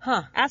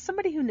 Huh. Ask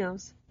somebody who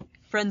knows.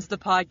 Friends of the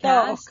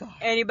podcast. Oh, God.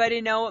 Anybody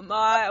know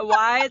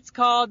why it's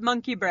called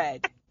monkey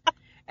bread?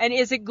 And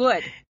is it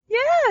good?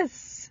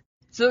 Yes.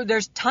 So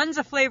there's tons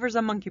of flavors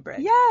on monkey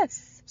bread.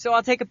 Yes. So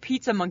I'll take a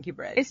pizza monkey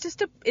bread. It's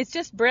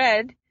just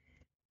bread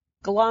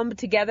glommed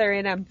together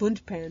in a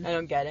bunt pan. I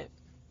don't get it.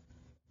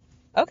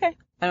 Okay.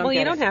 I don't Well, get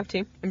you don't it. have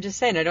to. I'm just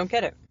saying I don't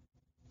get it.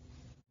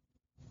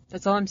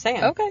 That's all I'm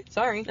saying. Okay.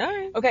 Sorry. All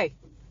right. Okay.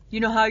 You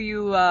know how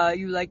you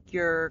like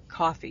your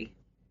coffee,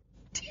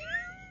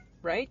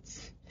 right?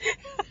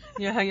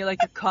 You know how you like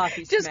your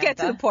coffee, Just get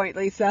to the Samantha? point,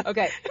 Lisa.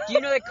 Okay. Do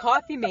you know that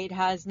Coffee Mate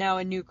has now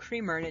a new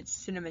creamer and it's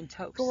cinnamon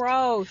toast?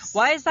 Gross.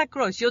 Why is that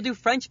gross? You'll do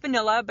French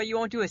vanilla, but you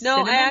won't do a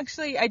No,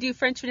 cinnamon? I do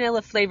French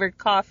vanilla flavored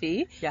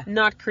coffee, Yeah.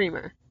 not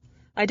creamer.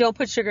 I don't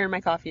put sugar in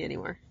my coffee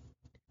anymore.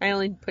 I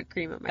only put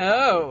cream in my coffee.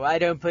 Oh, I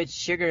don't put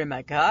sugar in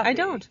my coffee. I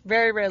don't.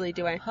 Very rarely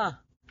do I. Huh.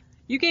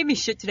 You gave me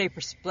shit today for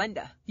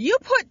Splenda. You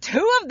put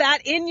 2 of that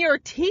in your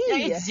tea.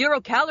 Yeah, it's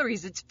 0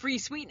 calories. It's free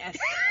sweetness.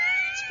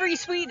 It's free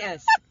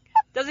sweetness.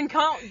 Doesn't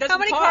count. Doesn't How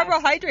many cost.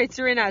 carbohydrates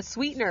are in a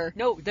sweetener?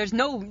 No, there's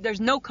no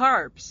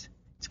carbs.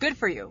 It's good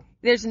for you.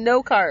 There's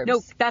no carbs.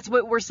 No, that's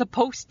what we're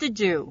supposed to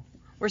do.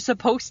 We're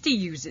supposed to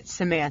use it,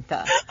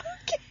 Samantha.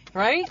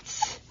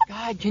 Right?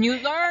 God, can you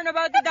learn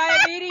about the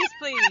diabetes,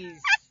 please?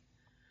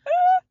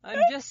 I'm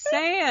just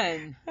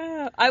saying.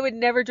 I would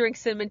never drink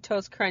Cinnamon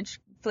Toast Crunch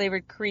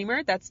flavored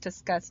creamer. That's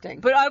disgusting.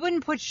 But I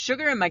wouldn't put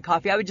sugar in my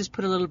coffee. I would just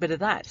put a little bit of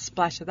that, a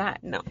splash of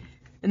that. No.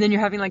 And then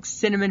you're having like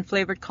cinnamon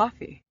flavored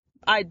coffee.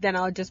 Then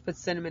I'll just put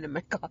cinnamon in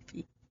my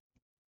coffee.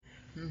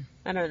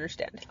 I don't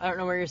understand. I don't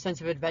know where your sense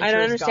of adventure I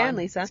don't is understand, gone.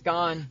 Lisa. It's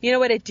gone. You know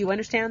what I do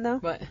understand, though?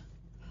 What?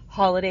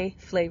 Holiday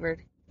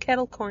flavored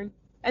kettle corn.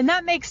 And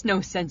that makes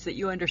no sense that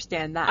you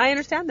understand that. I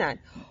understand that.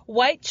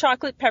 White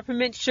chocolate,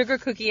 peppermint, sugar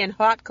cookie, and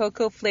hot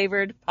cocoa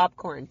flavored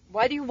popcorn.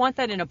 Why do you want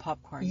that in a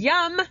popcorn?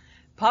 Yum!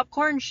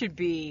 Popcorn should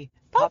be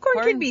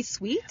Popcorn can be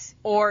sweet.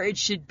 or it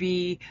should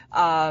be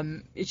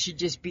it should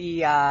just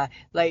be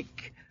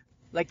like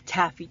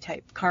taffy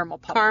type caramel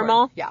popcorn.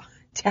 Caramel? Yeah.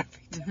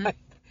 Taffy type.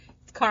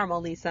 It's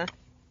caramel, Lisa.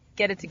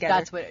 Get it together.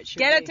 That's what it should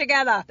Get be. it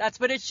together. That's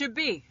what it should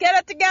be. Get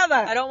it together.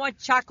 I don't want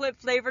chocolate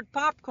flavored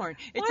popcorn.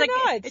 It's Why like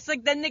not? it's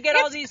like then they get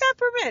It's all these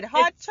peppermint,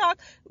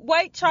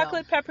 white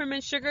chocolate,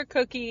 peppermint, sugar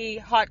cookie,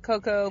 hot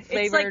cocoa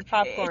flavored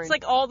popcorn. It's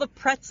like all the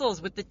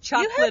pretzels with the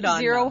chocolate you have on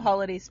zero them.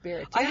 holiday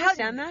spirit. Do you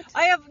understand that?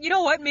 I have, you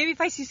know what? Maybe if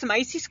I see some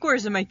icy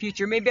squares in my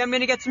future, maybe I'm going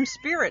to get some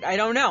spirit. I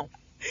don't know.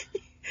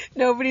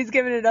 Nobody's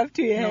giving it up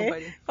to you, hey?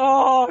 Nobody.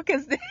 Oh,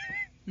 because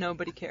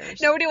Nobody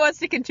cares. nobody wants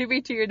to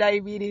contribute to your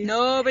diabetes.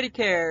 Nobody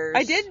cares.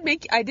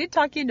 I did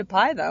talk you into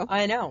pie, though.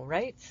 I know,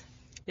 right?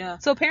 Yeah.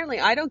 So apparently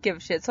I don't give a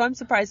shit, so I'm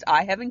surprised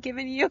I haven't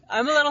given you.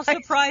 I'm a little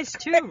surprised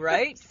too,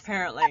 right?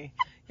 Apparently.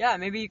 Yeah,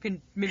 maybe you could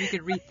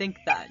rethink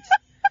that.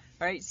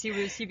 All right, see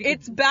if you can.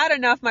 It's bad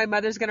enough my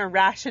mother's going to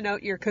ration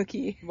out your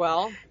cookie.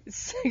 Well,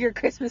 Your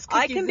Christmas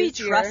cookies I can be this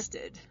year.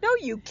 trusted. No,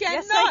 you cannot.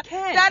 Yes, I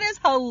can. That is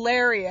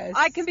hilarious.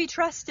 I can be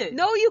trusted.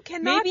 No, you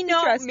cannot Maybe be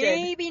not. trusted.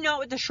 Maybe not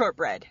with the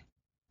shortbread.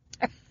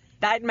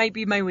 That might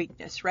be my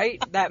weakness,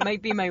 right? That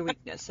might be my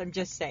weakness. I'm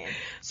just saying.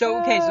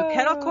 So okay, so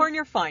kettle corn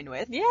you're fine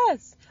with.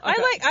 Yes. Okay.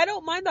 I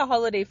don't mind the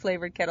holiday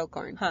flavored kettle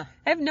corn. Huh.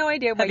 I have no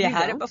idea why Have you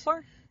had don't. it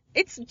before?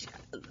 It's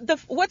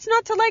what's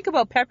not to like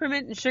about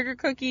peppermint and sugar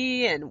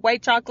cookie and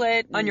white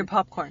chocolate On your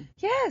popcorn.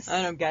 Yes.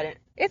 I don't get it.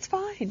 It's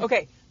fine.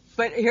 Okay,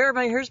 but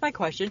here's my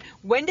question.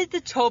 When did the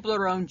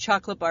Toblerone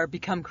chocolate bar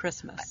become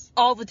Christmas?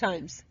 All the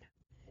times.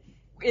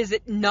 Is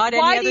it not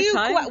Why any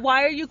other time?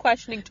 Why are you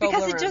questioning Toblerone?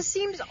 Because it just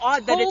seems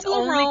odd that it's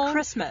only Toblerone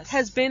Christmas.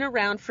 has been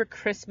around for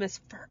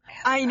Christmas forever.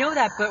 I know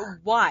that, but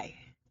why?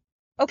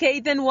 Okay,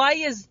 then why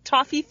is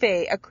Toffee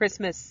Fay a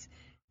Christmas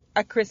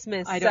I don't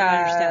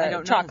understand. I don't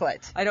know.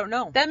 chocolate? I don't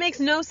know. That makes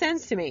no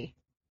sense to me.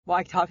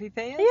 Why Toffee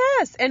Fay is?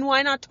 Yes, and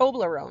why not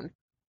Toblerone?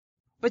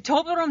 But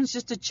Toblerone's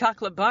just a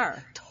chocolate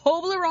bar.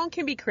 Toblerone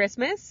can be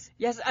Christmas?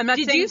 Yes, I'm not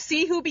Did saying... you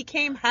see who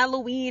became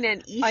Halloween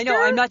and Easter? I know,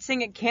 I'm not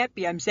saying it can't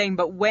be. I'm saying,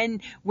 but when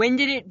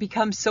did it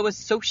become so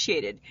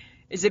associated?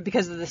 Is it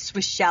because of the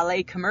Swiss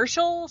Chalet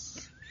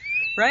commercials?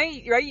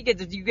 Right?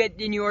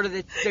 And you order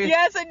the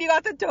Yes, and you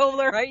got the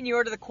Toblerone. right, and you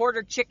order the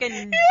quarter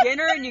chicken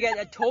dinner, and you get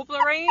a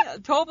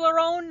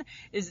Toblerone.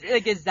 Is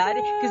that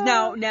it?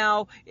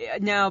 Because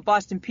now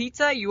Boston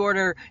Pizza, you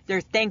order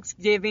their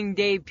Thanksgiving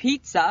Day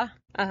pizza,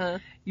 Uh-huh.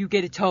 you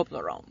get a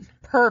Toblerone.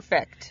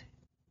 Perfect.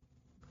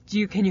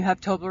 Can you have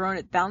Toblerone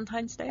at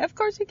Valentine's Day? Of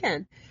course you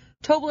can.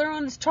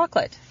 Toblerone is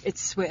chocolate. It's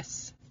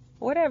Swiss.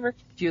 Whatever.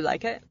 Do you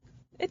like it?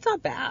 It's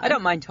not bad. I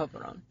don't mind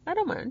Toblerone. I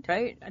don't mind.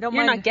 Right? I don't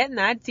You're mind. not getting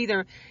that.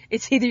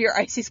 It's either your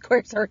icy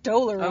squares or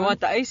Toblerone. I want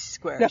the ice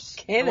squares. No I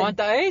kidding. want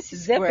the ice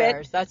Zip it.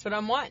 squares. That's what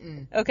I'm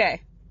wanting.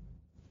 Okay.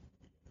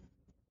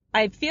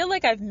 I feel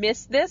like I've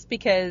missed this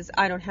because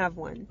I don't have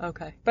one.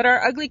 Okay. But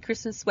our ugly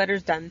Christmas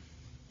sweater's done.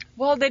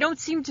 Well, they don't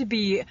seem to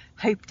be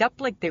hyped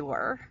up like they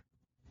were.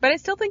 But I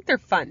still think they're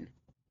fun.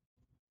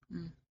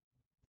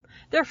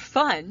 They're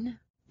fun.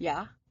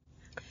 Yeah.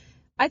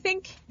 I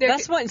think they're...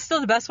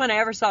 The best one I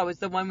ever saw was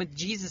the one with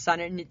Jesus on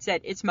it, and it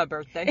said, "It's my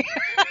birthday,"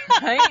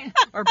 right?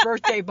 Or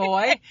 "Birthday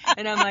boy,"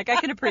 and I'm like, I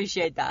can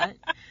appreciate that,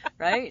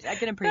 right? I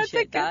can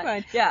appreciate That's a good that.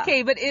 one. Yeah.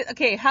 Okay, but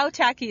how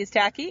tacky is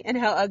tacky and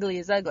how ugly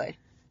is ugly?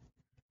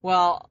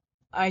 Well,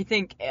 I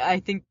think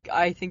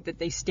that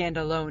they stand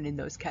alone in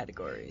those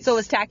categories. So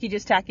is tacky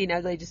just tacky and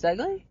ugly just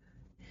ugly?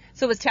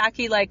 So is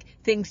tacky like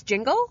things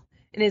jingle,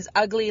 and is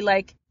ugly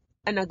like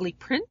an ugly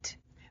print?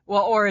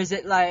 Well, or is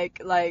it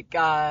like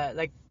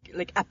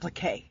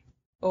applique?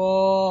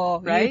 Oh,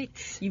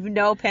 Right? You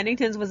know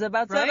Pennington's was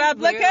about some Right?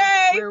 applique.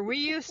 Where we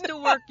used to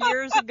work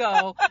years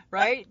ago,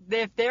 right?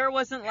 If there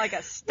wasn't like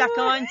a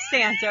stuck-on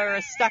Santa or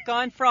a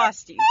stuck-on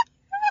Frosty,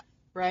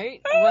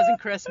 right? It wasn't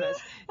Christmas.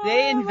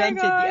 They Oh, my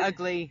invented God.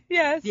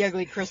 the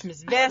ugly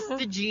Christmas vest,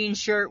 the jean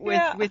shirt with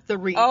Yeah. with the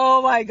wreath,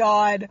 Oh my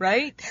God.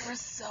 right? There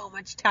was so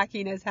much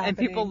tackiness happening. And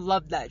people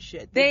loved that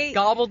shit. They- They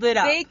gobbled it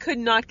up. They could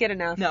not get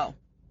enough. No,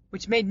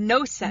 which made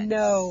no sense.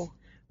 No.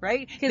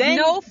 Right?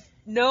 Because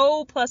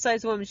no plus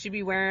size woman should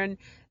be wearing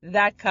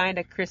that kind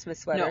of Christmas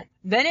sweater. No.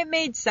 Then it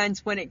made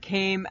sense when it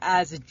came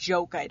as a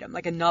joke item,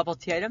 like a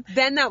novelty item.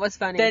 Then that was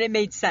funny. Then it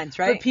made sense,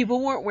 right? But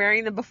people weren't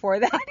wearing them before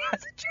that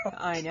as a joke.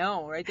 I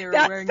know, right? They were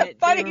That's wearing the it.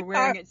 funny They were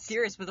wearing part. it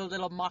serious with a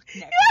little mock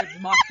neck,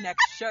 with mock neck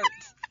shirt.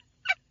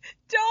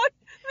 Don't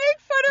make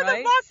fun of the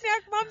Right? mock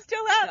neck. Mom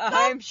still has them.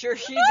 I'm sure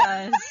she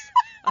does.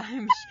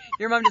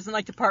 Your mom doesn't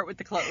like to part with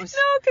the clothes.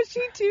 No, because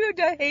she too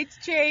hates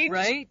change.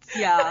 Right?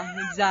 Yeah,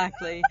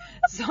 exactly.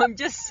 So I'm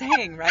just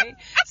saying, right?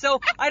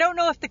 So I don't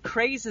know if the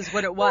craze is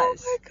what it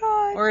was, Oh my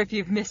God. or if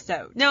you've missed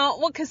out. No,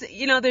 well, because,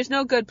 there's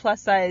no good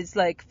plus size,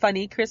 like,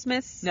 funny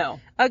Christmas. No.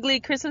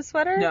 Ugly Christmas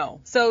sweater. No.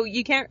 So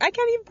I can't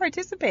even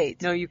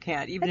participate. No, you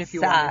can't, even That's if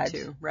you sad.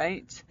 wanted to,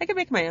 right? I could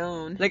make my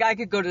own. Like, I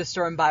could go to the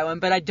store and buy one,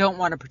 but I don't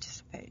want to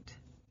participate.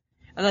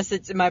 Unless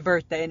it's my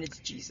birthday and it's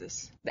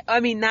Jesus. I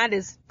mean, that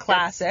is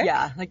classic.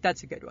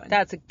 That's a good one.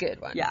 That's a good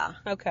one. Yeah.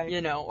 Okay.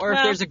 Or if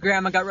Well- there's a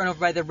grandma got run over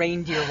by the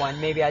reindeer one,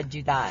 maybe I'd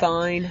do that.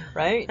 Fine.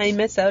 Right? I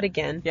miss out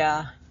again.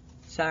 Yeah.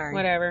 Sorry.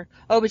 Whatever.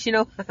 Oh, but you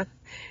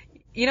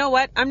know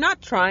what? I'm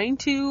not trying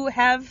to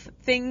have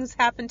things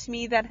happen to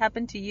me that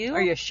happen to you.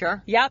 Are you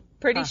sure? Yep,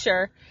 pretty Huh.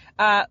 sure.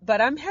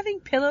 But I'm having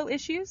pillow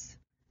issues.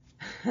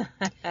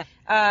 I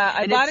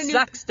And bought it a new.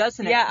 sucks,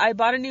 doesn't it? Yeah, I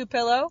bought a new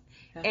pillow,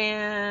 Yeah.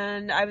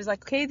 and I was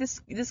like, okay, this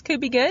could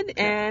be good,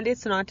 and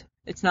it's not.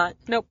 It's not?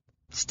 Nope.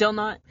 Still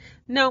not?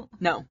 No.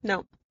 No.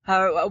 No.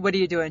 What are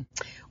you doing?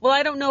 Well,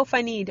 I don't know if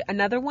I need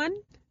another one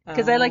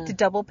because I like to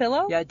double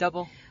pillow. Yeah,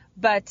 double.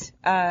 But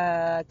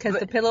because the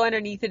But- pillow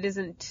underneath it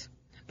isn't.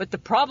 But the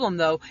problem,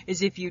 though,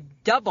 is if you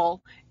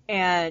double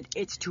and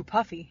it's too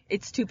puffy,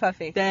 It's too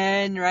puffy.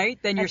 then you're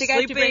think I have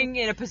to sleeping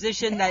in a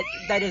position that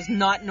is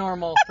not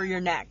normal for your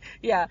neck.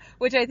 Yeah,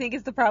 which I think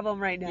is the problem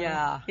right now.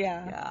 Yeah.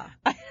 Yeah.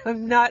 Yeah.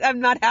 I'm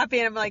not happy,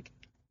 and I'm like,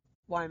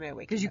 why am I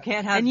waking? Because you up?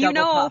 can't have And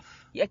double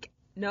puff.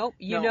 No,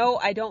 No.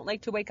 I don't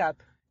like to wake up.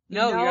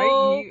 No, You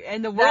know right?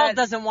 And the world that-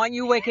 doesn't want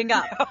you waking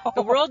up. No.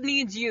 The world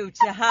needs you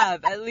to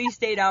have at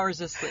least 8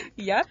 hours of sleep,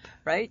 Yep,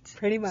 right?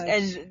 pretty much.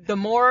 And the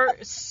more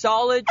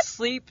solid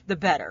sleep, the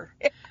better,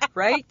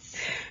 right?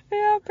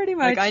 Yeah, pretty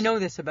much. Like, I know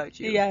this about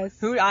you.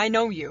 Yes. I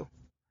know you.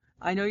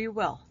 I know you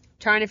well.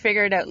 Trying to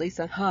figure it out,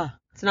 Lisa. Huh.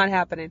 It's not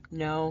happening.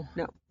 No.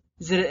 No.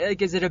 Is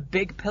it a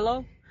big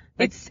pillow?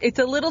 Like- It's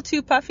a little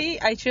too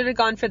puffy. I should have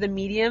gone for the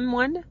medium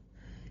one.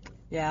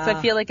 Yeah. So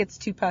I feel like it's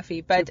too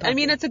puffy. But Too I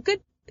mean, puffy.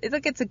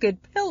 it's a good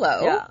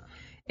pillow. Yeah.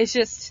 It's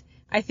just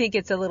I think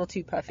it's a little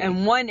too puffy.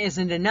 And one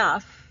isn't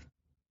enough.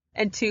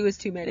 And two is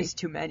too many. It's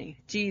too many.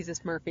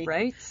 Jesus, Murphy.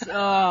 Right?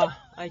 Oh,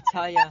 I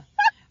tell you.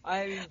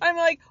 I'm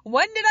like,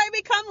 when did I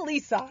become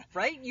Lisa?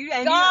 Right?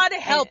 God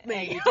help me.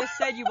 And you just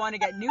said you want to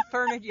get new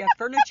furniture. You have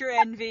furniture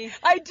envy.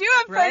 I do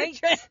have Right?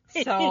 furniture.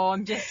 So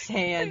I'm just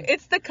saying.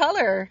 It's the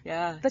color.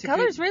 Yeah. The it's a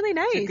color's good- really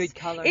nice. It's a good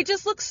color. It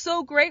just looks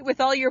so great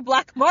with all your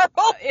black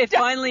marble. It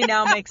finally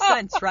now makes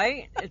sense,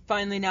 right? It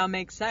finally now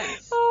makes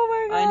sense. Oh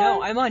my God. I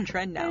know. I'm on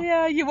trend now.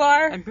 Yeah, you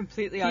are. I'm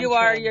completely on You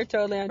trend. are. You're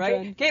totally on right?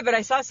 trend. Okay, but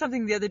I saw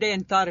something the other day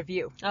and thought of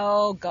you.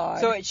 Oh,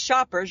 God. So it's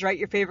Shoppers, right?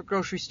 Your favorite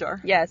grocery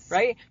store. Yes.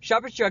 Right?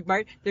 Shoppers Drug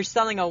Mart. They're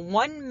selling a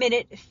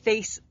 1-minute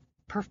face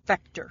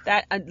perfector.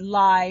 That a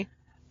lie.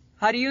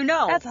 How do you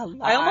know? That's a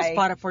lie. I almost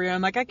bought it for you.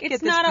 I'm like, I could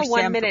It's get this not for a Sam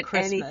 1 for minute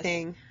Christmas.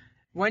 anything.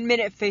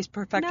 1-minute face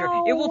perfector.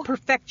 No. It will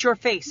perfect your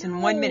face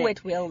in 1 minute.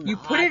 it will You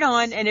not. put it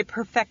on and it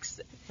perfects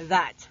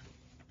that.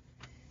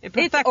 It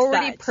perfects It's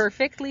already that.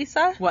 perfect,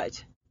 Lisa.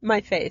 What?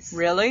 My face.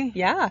 Really?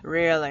 Yeah.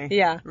 Really?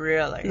 Yeah.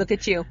 Really? Look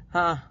at you.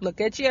 Huh?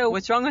 Look at you.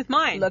 What's wrong with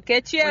mine? Look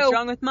at you. What's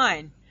wrong with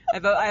mine?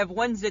 I have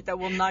one zit that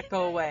will not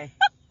go away.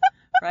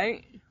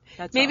 Right?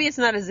 That's Maybe all. it's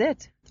not a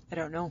zit. I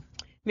don't know.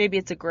 Maybe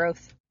it's a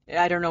growth.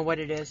 I don't know what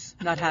it is.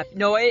 Not happy.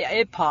 No,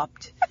 it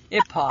popped.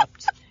 It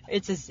popped.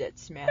 It's a zit,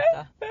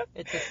 Samantha.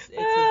 It's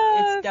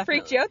definitely.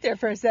 Freaked you out there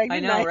for a second. I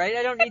know, right?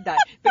 I don't need that.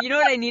 But you know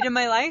what I need in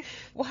my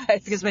life? What?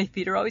 Because my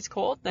feet are always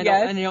cold. And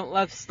Yes. I don't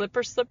love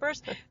slippers.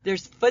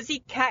 There's fuzzy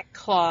cat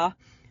claw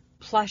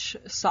plush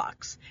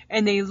socks.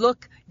 And they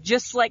look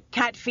just like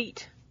cat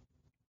feet.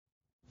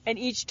 And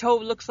each toe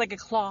looks like a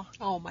claw.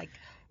 Oh my.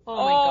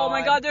 Oh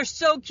my God, they're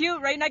so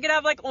cute, right? And I could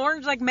have like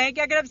orange like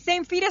Maggie. I could have the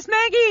same feet as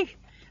Maggie.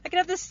 I could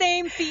have the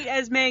same feet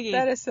as Maggie.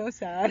 That is so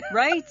sad.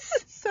 Right?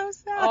 So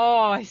sad. Oh,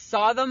 I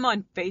saw them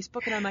on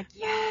Facebook and I'm like,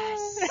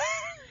 yes.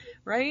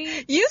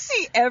 Right? You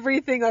see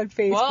everything on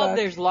Facebook. Well,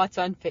 there's lots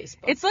on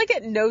Facebook. It's like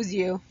it knows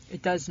you.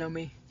 It does know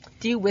me.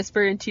 Do you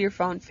whisper into your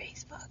phone,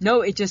 Facebook?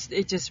 No, it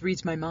just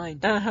reads my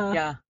mind. Uh-huh.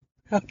 Yeah.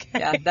 Okay.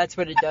 Yeah, that's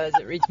what it does.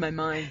 It reads my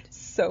mind.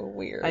 So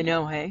weird. I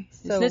know, hey?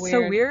 So Isn't it so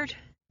weird. weird?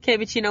 Okay,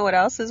 but you know what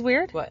else is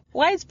weird? What?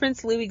 Why is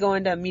Prince Louis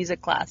going to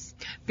music class?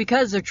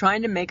 Because they're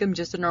trying to make him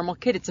just a normal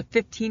kid. It's a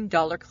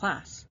 $15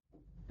 class.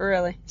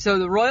 Really? So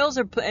the Royals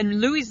are, and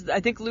Louis, I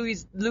think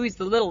Louis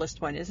the littlest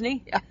one, isn't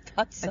he? I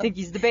thought so. I think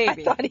he's the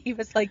baby. I thought he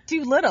was like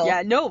too little.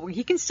 Yeah, no,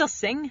 he can still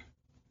sing.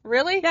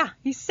 Really? Yeah,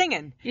 he's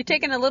singing. You're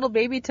taking a little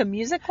baby to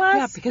music class?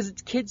 Yeah, because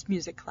it's kids'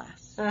 music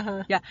class.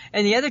 Uh-huh. Yeah,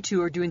 and the other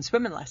two are doing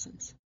swimming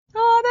lessons.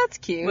 Oh, that's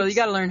cute. Well, they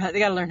gotta learn how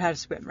to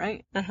swim,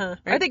 right? Uh-huh.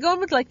 Right? Are they going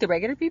with like the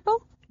regular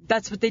people?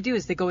 That's what they do,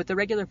 is they go with the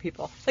regular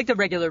people. Like the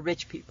regular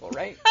rich people,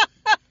 right?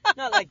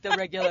 Not like the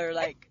regular,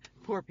 like,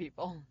 poor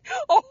people.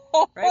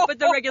 Right? But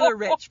the regular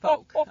rich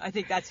folk. I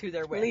think that's who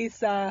they're with.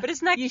 Lisa. But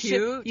isn't that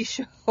cute? You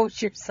showed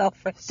yourself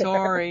right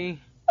there.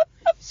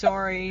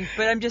 Sorry.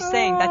 But I'm just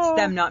saying, that's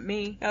them, not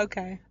me.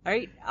 Okay.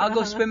 Right? I'll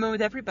go swimming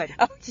with everybody.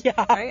 Oh,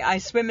 yeah. Right? I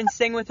swim and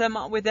sing with them,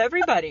 with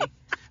everybody.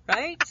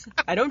 Right?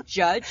 I don't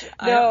judge.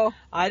 No.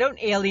 I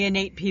don't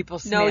alienate people,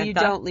 No, Samantha. you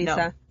don't, Lisa.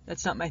 No,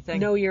 that's not my thing.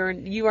 No,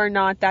 you are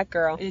not that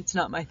girl. It's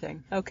not my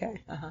thing.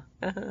 Okay. Uh-huh.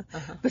 Uh-huh.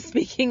 Uh-huh. But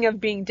speaking of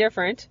being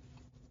different,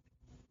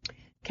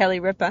 Kelly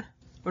Ripa,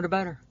 What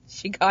about her?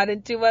 she got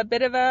into a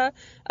bit of a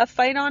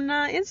fight on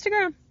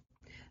Instagram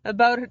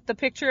about the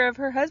picture of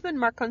her husband,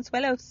 Mark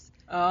Consuelos,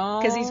 Oh.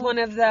 because he's one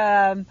of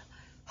the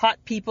hot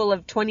people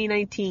of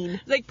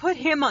 2019. Like, put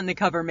him on the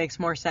cover makes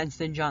more sense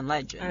than John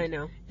Legend. I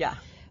know. Yeah.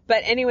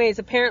 But anyways,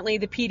 apparently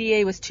the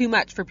PDA was too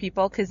much for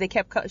people because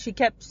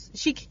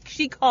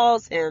she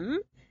calls him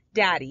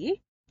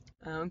Daddy.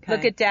 Okay.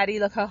 Look at Daddy,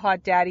 look how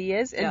hot Daddy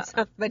is. And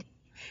Yeah.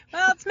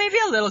 Well, it's maybe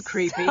a little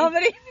creepy.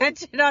 somebody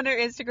mentioned on her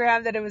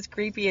Instagram that it was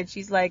creepy, and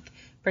she's like,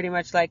 pretty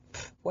much like,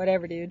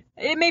 whatever, dude.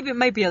 It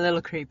might be a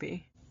little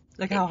creepy.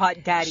 Look how hot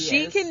Daddy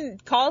She is. can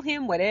call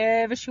him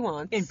whatever she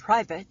wants. In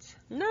private.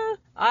 No,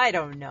 I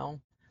don't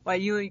know. Why,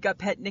 you got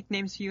pet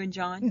nicknames for you and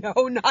John? no,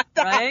 not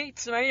that.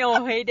 Right? Right?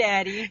 Oh, hey,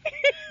 Daddy.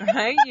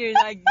 Right? You're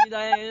like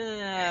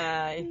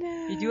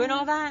you doing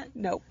all that?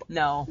 Nope.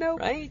 No.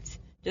 Nope. Right?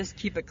 Just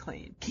keep it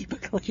clean. Keep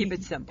it clean. Keep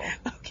it simple.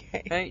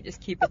 Okay. Right?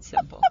 Just keep it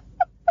simple.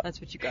 That's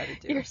what you got to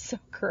do. You're so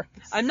gross.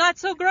 I'm not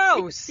so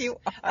gross. You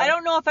are. I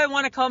don't know if I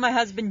want to call my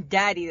husband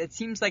Daddy. That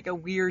seems like a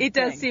weird It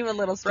thing. does seem a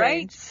little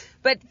strange. Right?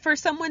 But for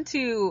someone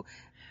to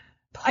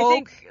poke I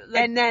think,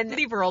 like, and then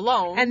leave her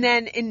alone. and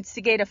then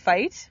instigate a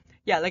fight,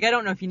 yeah, like, I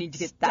don't know if you need to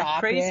get that Stop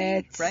crazy.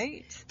 it.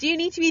 Right? do you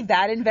need to be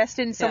that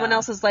invested in someone Yeah.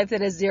 else's life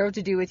that has zero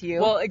to do with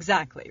you? Well,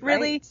 exactly. Right?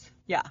 Really?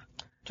 Yeah.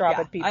 Drop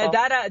Yeah. it, people.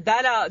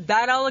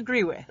 That I'll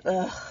agree with.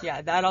 Ugh.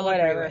 Yeah, that I'll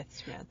Whatever. agree with,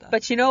 Samantha.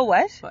 But you know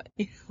what? What?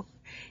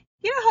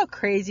 You know how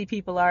crazy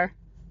people are?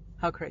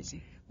 How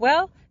crazy?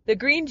 Well, the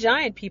Green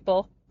Giant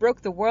people broke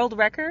the world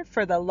record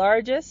for the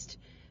largest.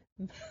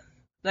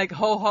 Like,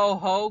 ho, ho,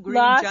 ho, Green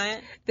lost,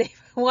 Giant? They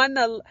won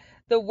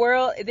the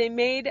world.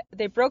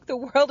 They broke the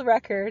world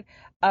record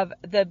of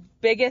the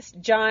biggest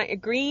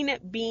giant green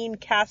bean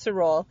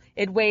casserole.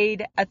 It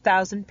weighed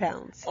 1,000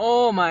 pounds.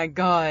 Oh, my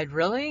God.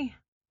 Really?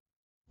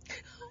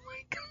 Oh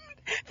my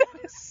God,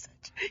 that is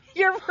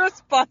your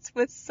response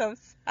was so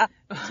sad.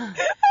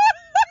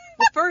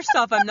 Well, first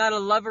off, I'm not a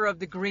lover of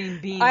the green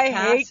bean I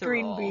casserole. hate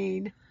green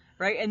bean.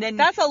 Right? And then...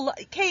 That's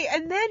okay,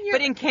 and then you're.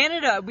 But in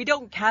Canada, we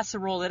don't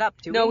casserole it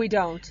up, do we? No, we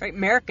don't. Right?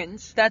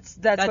 Americans. That's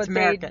what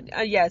American.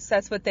 they. Yes,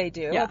 that's what they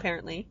do. Yeah.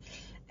 Apparently,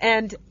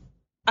 and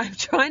I'm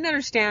trying to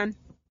understand.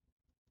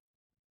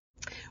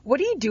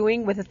 What are you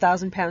doing with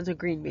 1,000 pounds of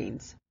green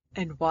beans?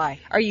 And why?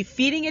 Are you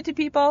feeding it to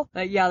people?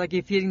 Like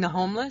you're feeding the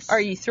homeless?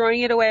 Are you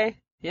throwing it away?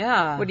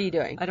 Yeah. What are you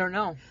doing? I don't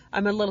know.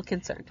 I'm a little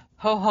concerned.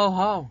 Ho, ho,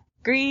 ho.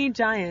 Green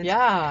giant.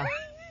 Yeah.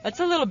 That's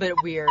a little bit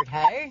weird,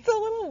 hey? It's a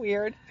little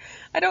weird.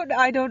 I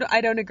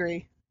don't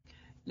agree.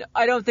 No,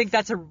 I don't think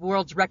that's a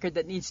world's record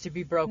that needs to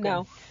be broken.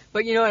 No.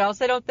 But you know what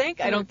else I don't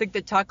think? I don't think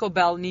that Taco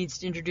Bell needs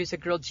to introduce a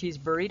grilled cheese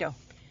burrito.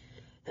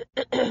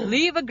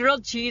 Leave a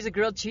grilled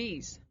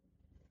cheese.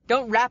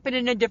 Don't wrap it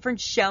in a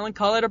different shell and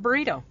call it a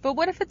burrito. But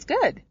what if it's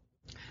good?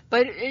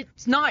 But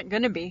it's not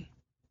going to be.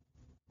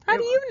 How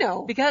do you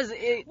know? Because Why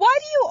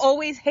do you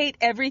always hate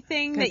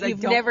everything 'cause that I you've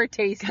don't- never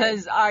tasted?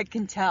 Because I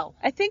can tell.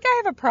 I think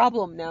I have a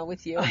problem now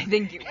with you. I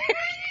think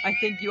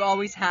you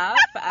always have,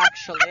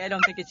 actually. I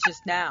don't think it's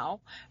just now.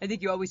 I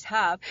think you always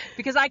have.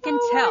 Because I can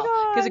Oh my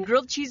tell. Because a God.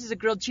 grilled cheese is a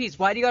grilled cheese.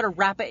 Why do you got to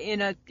wrap it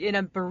in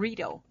a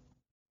burrito?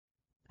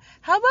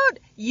 How about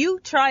you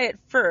try it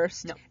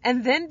first No.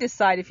 and then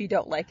decide if you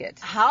don't like it?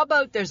 How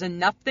about there's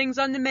enough things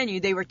on the menu?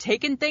 They were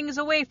taking things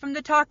away from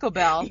the Taco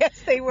Bell. Yes,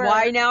 they were.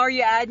 Why now are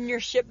you adding your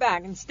shit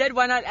back? Instead,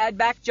 why not add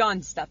back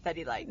John's stuff that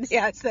he likes?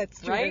 Yes,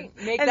 that's true. Right?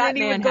 Make and that then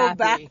he man would go happy.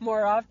 back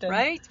more often.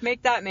 Right?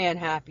 Make that man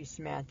happy,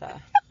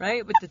 Samantha.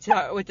 Right? With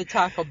the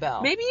Taco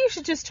Bell. Maybe you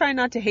should just try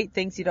not to hate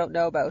things you don't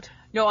know about.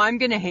 No, I'm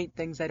going to hate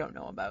things I don't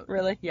know about.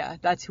 Really? Yeah,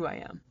 that's who I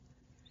am.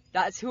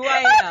 That's who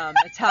I am.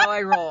 That's how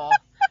I roll.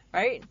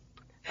 Right?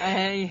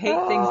 I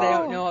hate things I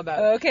don't know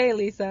about. Okay,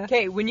 Lisa.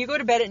 Okay, when you go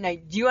to bed at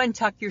night, do you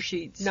untuck your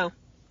sheets? No.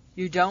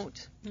 You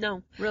don't?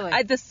 No.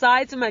 Really? The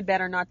sides of my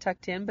bed are not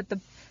tucked in, but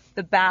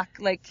the back,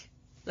 like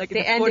Like the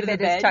at end foot of the it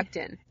bed, is tucked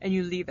in. and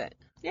you leave it.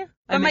 Yeah.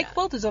 I But mean- my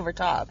quilt is over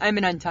top. I'm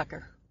an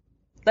untucker.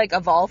 Like,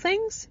 of all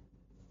things?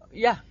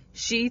 Yeah.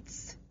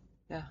 Sheets?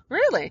 Yeah.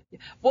 Really?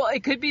 Well,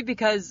 it could be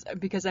because I'm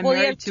Well, you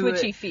married have to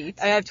twitchy feet.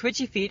 I have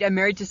twitchy feet. I'm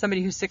married to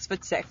somebody who's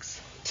 6'6",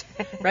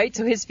 right?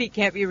 So his feet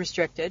can't be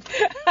restricted,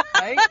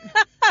 right?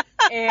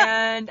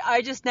 And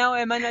I just now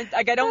am I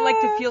don't like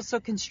to feel so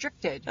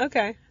constricted,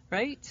 Okay.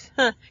 right?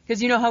 Huh.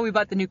 Because you know how we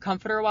bought the new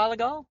comforter a while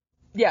ago?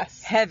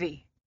 Yes.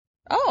 Heavy.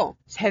 Oh.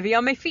 It's heavy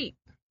on my feet.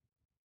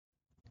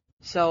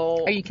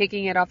 So Are you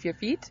kicking it off your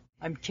feet?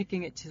 I'm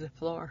kicking it to the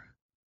floor.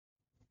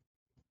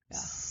 Yeah.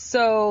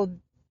 So,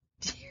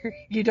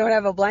 you don't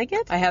have a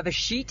blanket? I have a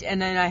sheet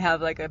and then I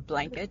have like a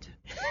blanket,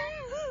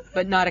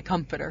 but not a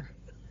comforter,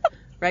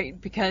 right?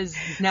 Because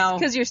now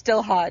Because you're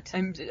still hot.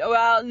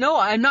 no,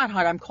 I'm not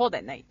hot. I'm cold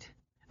at night.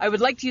 I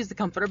would like to use the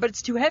comforter, but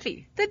it's too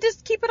heavy. Then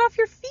just keep it off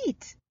your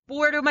feet.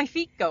 Where do my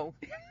feet go?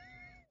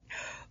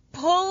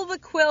 Pull the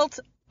quilt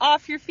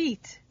off your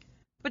feet.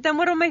 But then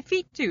what do my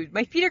feet do?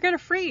 My feet are gonna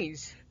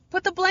freeze.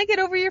 Put the blanket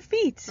over your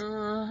feet.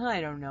 I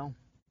don't know.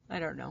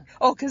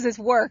 Oh, because it's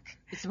work.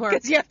 It's work.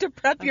 Because you have to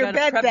prep I your gotta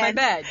bed prep then. my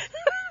bed,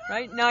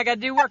 right? Now I gotta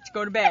do work to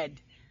go to bed,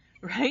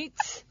 right?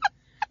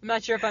 I'm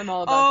not sure if I'm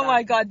all about Oh that.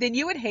 my God! Then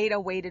you would hate a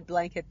weighted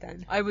blanket.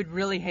 Then I would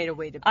really hate a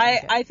weighted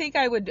blanket. I think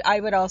I would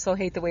also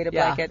hate the weighted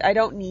Yeah. blanket. I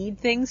don't need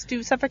things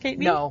to suffocate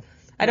me. No.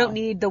 I don't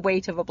need the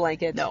weight of a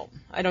blanket. No,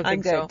 I don't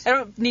I'm think so. good. I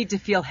don't need to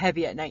feel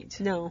heavy at night.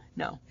 No.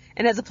 No.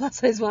 And as a plus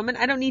size woman,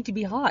 I don't need to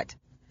be hot.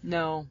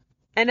 No.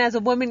 And as a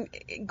woman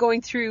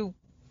going through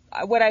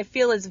what I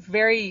feel is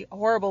very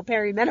horrible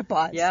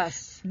perimenopause.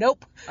 Yes.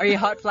 Nope. Are you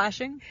hot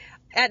flashing?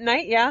 At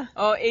night, yeah.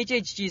 Oh,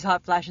 HHG's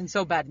hot flashing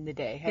so bad in the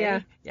day. Hey?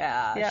 Yeah.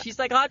 Yeah. She's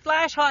like, hot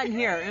flash, hot in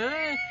here.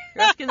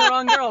 You're asking the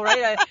wrong girl,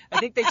 right? I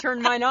think they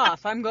turned mine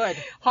off. I'm good.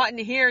 Hot in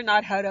here,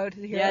 not hot out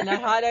here. Yeah, not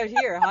hot out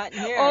here, hot in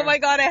here. Oh my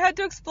God! I had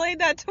to explain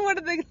that to one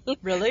of the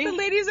Really? the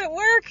ladies at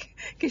work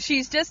because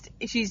she's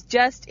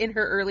just in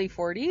her early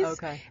 40s.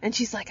 Okay. And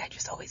she's like, I'm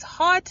just always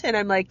hot, and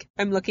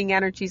I'm looking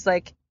at her, and she's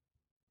like,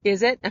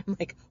 is it? I'm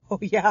like, oh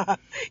yeah,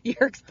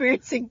 you're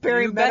experiencing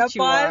You bet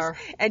you perimenopause, are.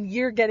 and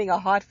you're getting a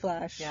hot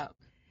flash. Yeah.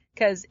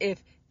 Because if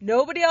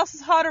nobody else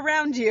is hot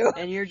around you,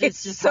 And you're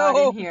it's just so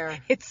hot in here.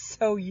 It's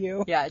so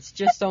you. Yeah, it's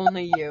just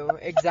only you.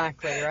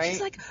 Exactly, right?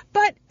 She's like,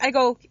 but I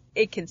go,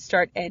 it can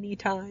start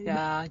anytime.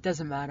 yeah, it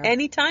doesn't matter.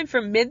 Anytime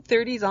from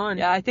mid-30s on.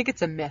 Yeah, I think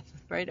it's a myth,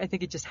 right? I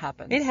think it just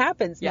happens. It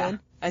happens, Yeah, man.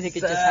 I think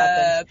it just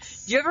happens.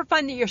 Sucks. Do you ever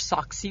find that your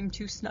socks seem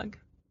too snug?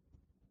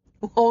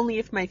 Only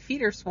if my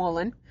feet are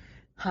swollen.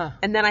 Huh.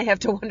 And then I have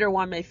to wonder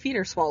why my feet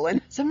are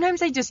swollen.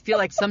 Sometimes I just feel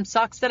like some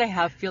socks that I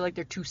have feel like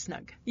they're too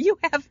snug. You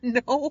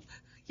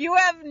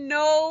have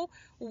no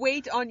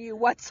weight on you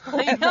whatsoever.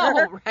 I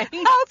know, right?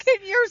 How can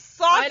your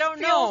socks I don't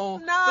feel know.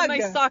 snug? But my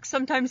socks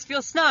sometimes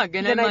feel snug,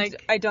 and Then I'm I,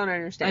 like, I don't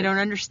understand. I don't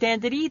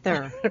understand it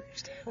either.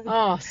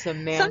 Oh,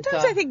 Samantha.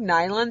 Sometimes I think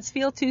nylons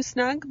feel too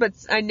snug, but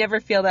I never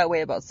feel that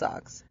way about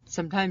socks.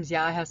 Sometimes,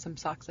 yeah, I have some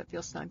socks that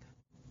feel snug.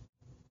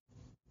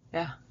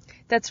 Yeah.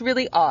 That's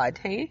really odd,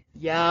 hey?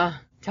 Yeah.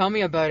 Tell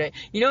me about it.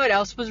 You know what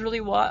else was really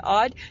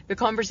odd? The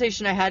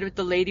conversation I had with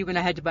the lady when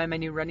I had to buy my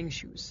new running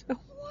shoes. Why?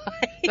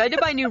 So I had to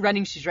buy new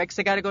running shoes, right? Because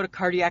I got to go to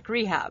cardiac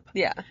rehab,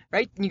 Yeah.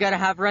 right? And you got to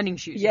have running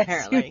shoes, Yes,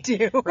 apparently.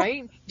 you do.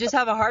 Right? Just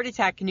have a heart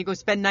attack. Can you go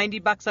spend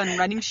 $90 on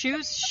running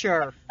shoes?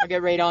 Sure. I'll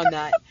get right on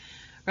that.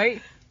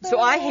 Right? So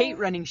I hate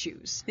running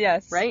shoes.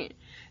 Yes. Right?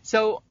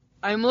 So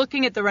I'm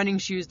looking at the running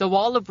shoes, the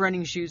wall of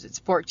running shoes at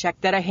Sport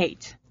Check that I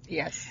hate.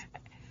 Yes.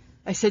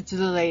 I said to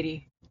the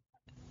lady,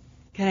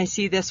 can I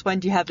see this one?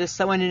 Do you have this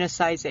one in a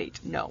size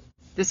 8? No.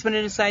 This one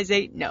in a size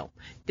 8? No.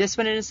 This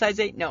one in a size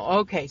 8? No.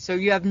 Okay, so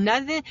you have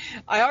nothing.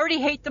 I already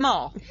hate them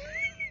all.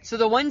 So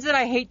the ones that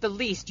I hate the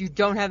least, you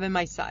don't have in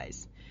my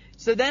size.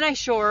 So then I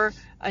show her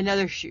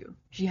another shoe.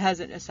 She has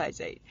it in a size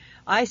 8.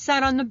 I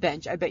sat on the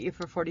bench, I bet you,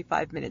 for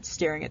 45 minutes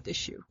staring at this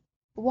shoe.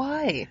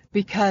 Why?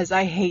 Because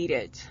I hate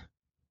it.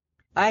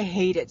 I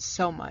hate it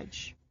so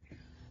much.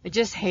 I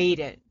just hate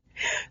it.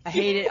 I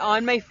hate it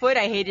on my foot.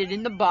 I hate it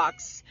in the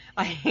box.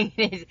 I hate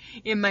it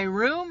in my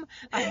room.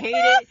 I hate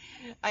it.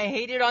 I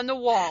hate it on the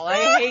wall.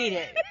 I hate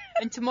it.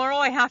 And tomorrow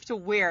I have to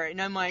wear it.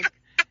 And I'm like,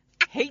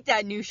 hate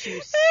that new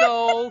shoe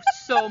so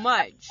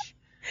much.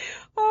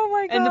 Oh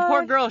my God. And the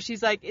poor girl,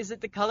 she's like, is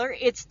it the color?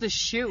 It's the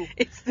shoe.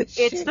 It's the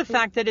shoe. It's the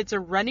fact that it's a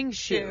running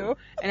shoe.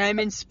 And I'm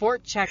in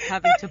Sport Check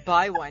having to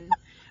buy one.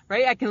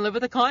 Right? I can live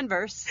with a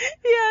Converse.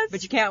 Yes.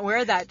 But you can't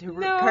wear that to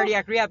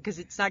cardiac rehab because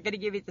it's not going to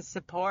give you the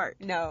support.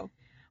 No.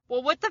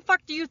 Well, what the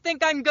fuck do you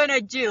think I'm going to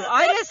do?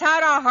 I just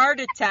had a heart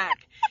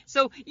attack.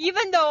 So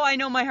even though I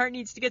know my heart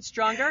needs to get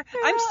stronger,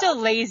 I'm still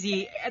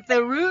lazy. At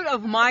the root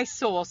of my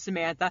soul,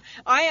 Samantha,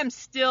 I am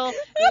still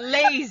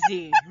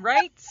lazy,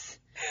 right?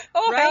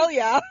 Oh, right? hell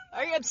yeah.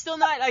 I'm still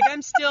not, like,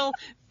 I'm still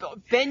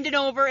bending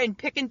over and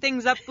picking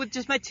things up with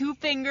just my 2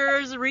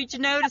 fingers,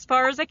 reaching out as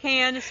far as I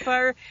can,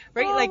 right?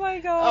 Oh, like, my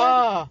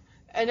God. Oh,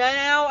 and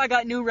now I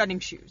got new running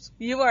shoes.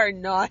 You are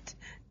not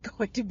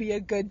going to be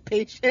a good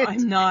patient.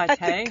 I'm not, at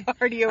hey? the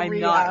cardio I'm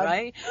rehab. not,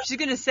 right? She's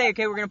going to say,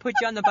 okay, we're going to put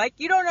you on the bike.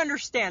 You don't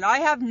understand. I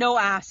have no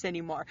ass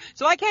anymore.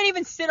 So I can't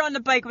even sit on the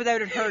bike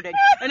without it hurting.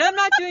 And I'm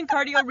not doing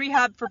cardio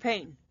rehab for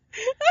pain.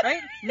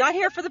 Right? Not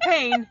here for the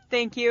pain.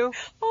 Thank you.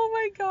 Oh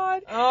my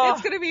God. Oh.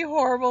 It's going to be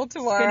horrible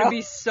tomorrow. It's going to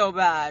be so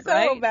bad,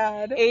 right? So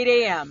bad. 8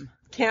 a.m.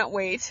 Can't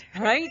wait.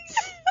 Right?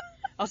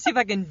 I'll see if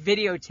I can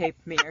videotape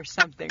me or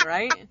something,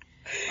 right?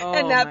 Oh,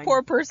 and that my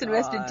poor person who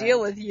has to God.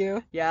 deal with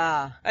you.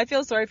 Yeah. I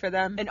feel sorry for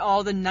them. And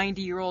all the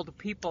 90-year-old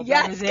people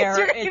Yes, that are there 'cause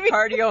you're at gonna be-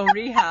 cardio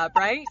rehab,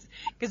 right?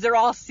 Because they're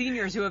all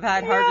seniors who have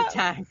had heart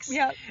attacks.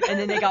 Yeah. And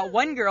then they got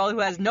one girl who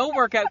has no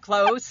workout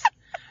clothes,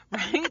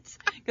 right?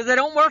 Because they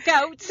don't work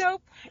out.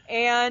 Nope.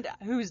 And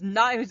who's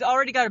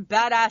already got a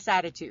badass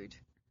attitude.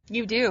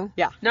 You do.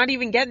 Yeah. Not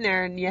even getting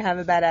there and you have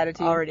a bad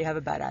attitude. Already have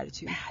a bad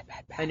attitude.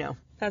 Bad. I know.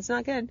 That's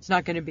not good. It's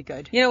not going to be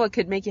good. You know what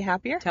could make you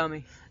happier? Tell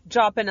me.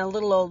 Dropping a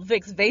little old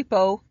Vicks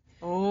Vapo.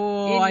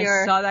 Oh, In I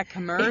your- saw that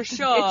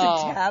commercial.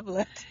 It's a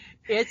tablet.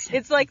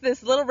 It's like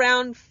this little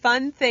round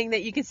fun thing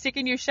that you can stick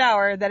in your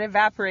shower that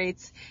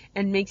evaporates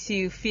and makes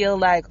you feel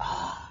like,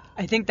 oh,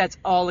 I think that's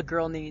all a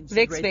girl needs.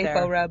 Vicks right Vapo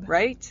there, Rub.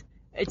 Right?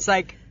 It's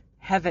like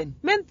heaven.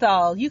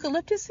 menthol,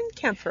 eucalyptus, and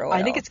camphor oil.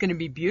 I think it's going to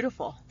be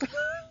beautiful.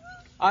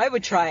 I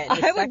would try it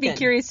in a I would be second.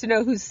 curious to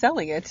know who's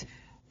selling it.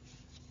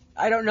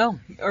 I don't know.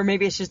 Or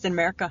maybe it's just in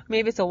America.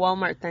 Maybe it's a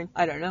Walmart thing.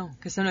 I don't know.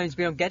 Because sometimes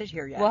we don't get it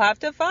here yet. We'll have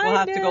to find it. We'll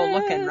have to go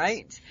looking,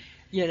 right?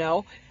 You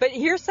know? But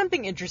here's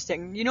something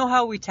interesting. You know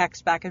how we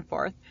text back and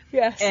forth?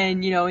 Yes.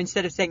 And, you know,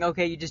 instead of saying,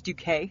 okay, you just do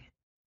K,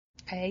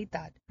 I hate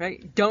that.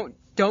 right? Don't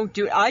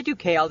do it. I do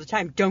K all the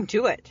time. Don't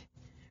do it.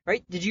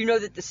 Right? Did you know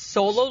that the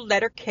solo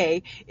letter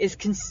K is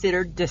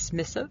considered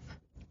dismissive?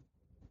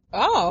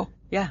 Oh.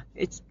 Yeah,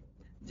 it's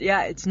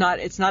not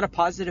a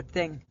positive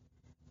thing.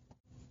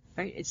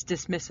 Right? It's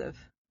dismissive.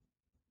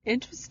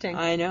 Interesting.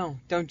 I know.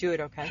 Don't do it,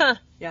 okay? Huh.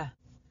 Yeah.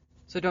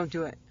 So don't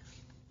do it.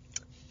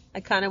 I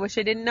kind of wish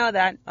I didn't know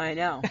that. I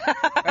know.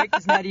 Right?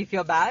 Because now do you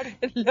feel bad?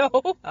 No,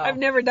 I've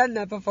never done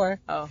that before.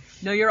 Oh.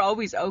 No, you're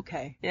always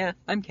okay. Yeah.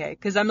 I'm okay.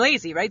 Because I'm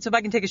lazy, right? So if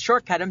I can take a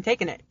shortcut, I'm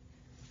taking it.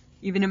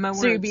 Even in my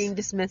words. So you're being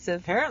dismissive.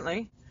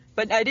 Apparently.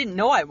 But I didn't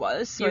know I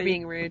was. So You're I-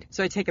 being rude.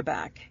 So I take it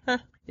back. Huh.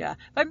 Yeah. If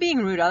I'm being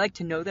rude, I like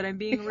to know that I'm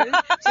being rude.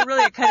 So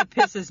really it kind of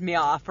pisses me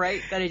off,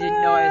 right? That I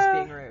didn't know I was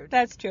being rude.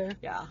 That's true.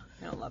 Yeah.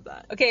 I don't love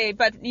that. Okay,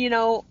 but you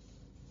know,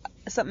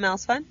 something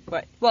else fun?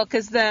 What? Well,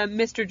 because the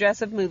Mr.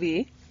 Jessup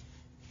movie,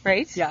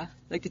 right? Yeah.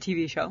 Like the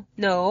TV show.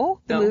 No,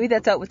 the No. movie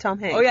that's out with Tom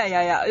Hanks. Oh,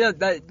 yeah.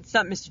 No, it's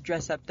not Mr.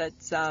 Dressup.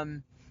 That's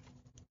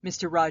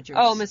Mr. Rogers.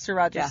 Oh, Mr.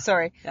 Rogers. Yeah.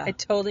 Sorry. Yeah. I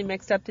totally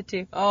mixed up the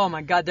two. Oh,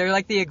 my God. They're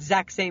like the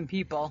exact same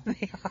people.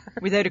 They are.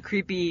 Without a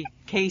creepy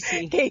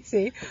Casey.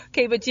 Casey.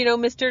 Okay, but you know,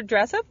 Mr.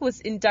 Dressup was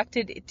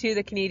inducted to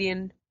the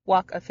Canadian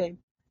Walk of Fame.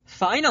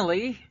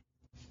 Finally.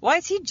 Why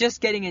is he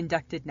just getting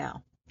inducted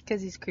now?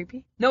 Because he's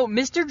creepy? No,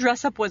 Mr.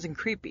 Dressup wasn't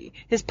creepy.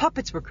 His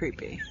puppets were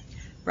creepy.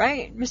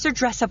 Right? Mr.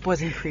 Dressup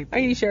wasn't creepy. Are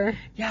you sure?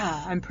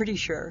 Yeah, I'm pretty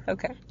sure.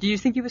 Okay. Do you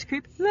think he was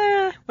creepy?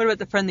 Nah. What about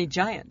the friendly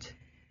giant?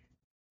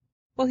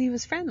 Well, he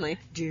was friendly.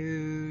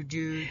 Do.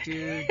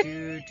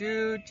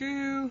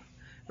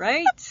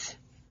 Right?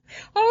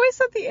 I always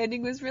thought the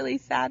ending was really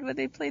sad when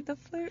they played the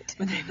flute.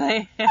 When they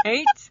play,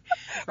 right?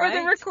 Or the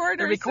Right?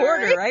 recorder, The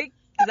recorder, sorry. right?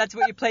 Because that's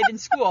what you played in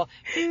school.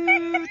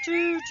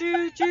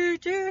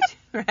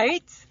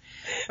 Right?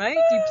 Right?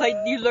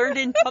 You learned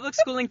in public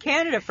school in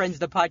Canada, friends of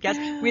the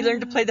podcast. We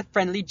learned to play the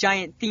Friendly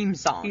Giant theme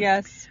song.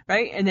 Yes.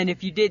 Right? And then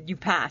if you did, you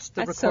passed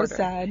the That's so recorder.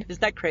 sad.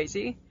 Isn't that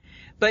crazy?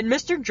 But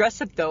Mr.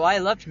 Dress Up, though, I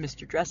loved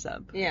Mr. Dress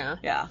Up. Yeah.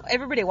 Yeah.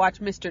 Everybody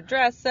watched Mr.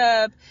 Dress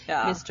Up,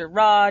 Yeah. Mr.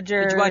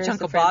 Rogers. Did you watch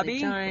Uncle The Friendly Bobby?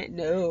 Giant.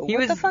 No. He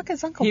What was, the fuck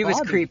is Uncle He Bobby?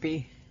 was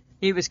creepy.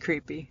 He was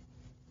creepy.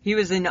 He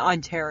was in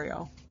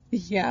Ontario.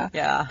 Yeah.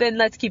 Yeah. Then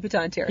let's keep it to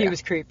Ontario. He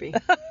was creepy.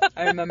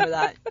 I remember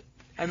that.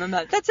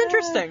 That's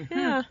interesting.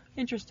 Yeah.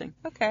 Interesting.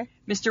 Okay.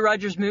 Mr.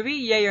 Rogers movie,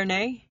 yay or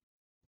nay?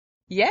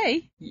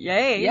 Yay.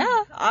 Yay.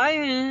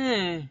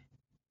 Yeah.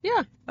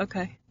 Yeah.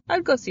 Okay.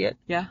 I'd go see it.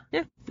 Yeah.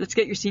 Yeah. Let's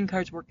get your scene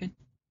cards working.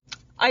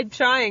 I'm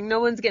trying. No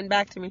one's getting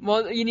back to me.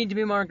 Well, you need to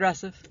be more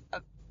aggressive.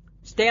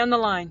 Stay on the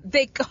line.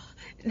 They go.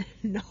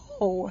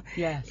 No.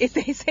 Yes. If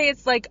they say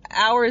it's like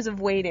hours of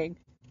waiting.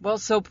 Well,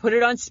 so put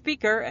it on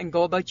speaker and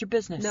go about your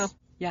business. No.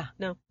 Yeah.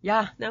 No.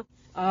 Yeah. No.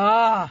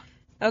 Ah.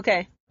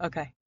 Okay.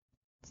 Okay.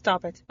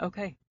 Stop it.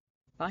 Okay.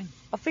 Fine.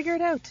 I'll figure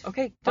it out.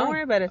 Okay. Don't fine.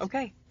 worry about it.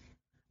 Okay.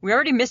 We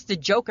already missed the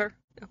Joker.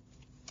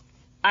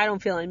 I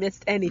don't feel I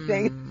missed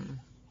anything.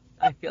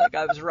 I feel like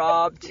I was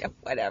robbed. Yeah,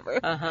 whatever.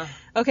 Uh-huh.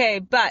 Okay,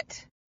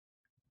 but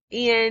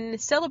in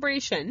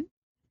celebration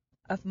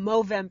of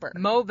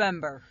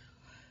Movember,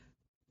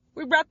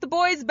 we brought the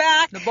boys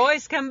back. The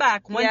boys come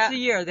back. Once a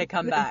year they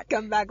come back.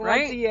 Come back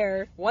right? once a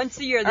year. Once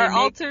a year Our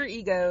alter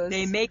egos.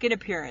 they make an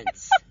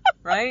appearance.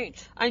 Right?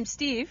 I'm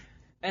Steve.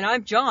 And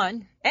I'm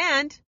John.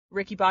 And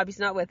Ricky Bobby's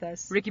not with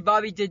us. Ricky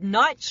Bobby did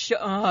not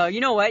show... you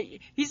know what?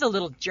 He's a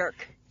little jerk.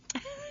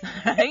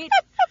 Right?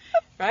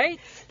 Right?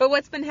 But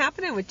what's been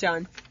happening with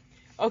John?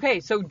 Okay,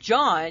 so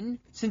John,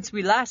 since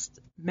we last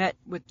met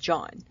with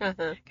John.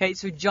 Uh-huh. Okay,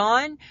 so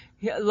John,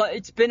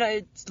 it's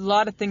a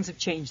lot of things have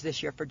changed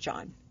this year for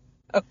John.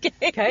 Okay.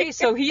 Okay,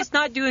 so he's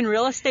not doing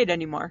real estate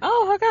anymore.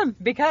 Oh, how come?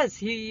 Because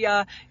he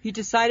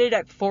decided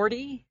at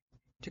 40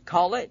 to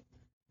call it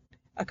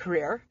a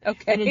career.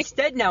 Okay. And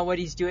instead now what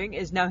he's doing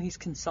is now he's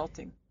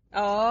consulting.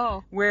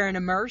 Oh. Wearing a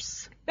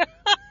merce.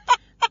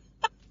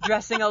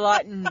 Dressing a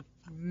lot in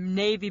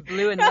navy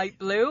blue and light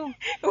blue.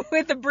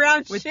 With the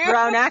brown With shoe.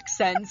 brown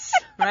accents,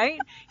 right?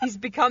 He's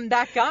become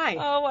that guy.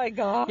 Oh my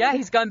God. Yeah,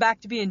 he's gone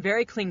back to being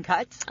very clean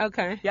cut.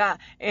 Okay. Yeah,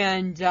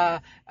 and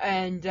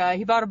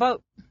he bought a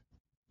boat.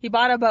 He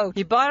bought a boat.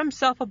 He bought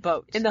himself a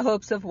boat. In the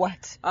hopes of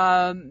what?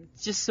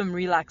 Just some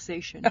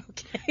relaxation.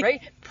 Okay.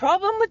 Right?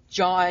 Problem with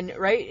John,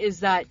 right,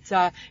 is that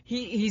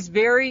he's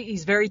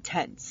very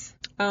tense.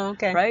 Oh,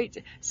 okay. Right?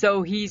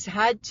 So he's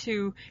had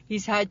to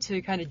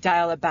kind of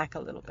dial it back a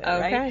little bit,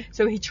 Okay. right?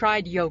 So he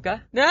tried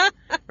yoga,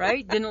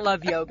 right? Didn't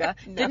love yoga.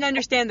 No. Didn't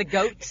understand the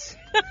goats,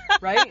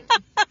 right?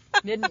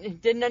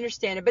 Didn't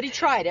understand it, but he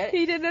tried it.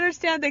 He didn't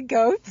understand the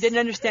goats. Didn't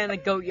understand the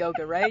goat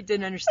yoga, right?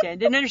 Didn't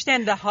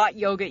understand the hot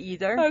yoga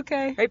either.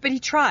 Okay. Right? But he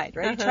tried,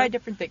 right? He Uh-huh. tried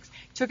different things.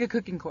 Took a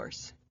cooking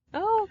course.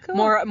 Oh, cool.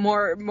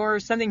 More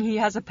something, he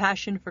has a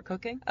passion for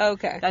cooking.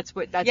 Okay. That's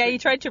what He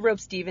tried to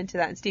rope Steve into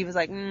that, and Steve was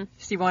like,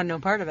 Steve wanted no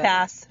part of it.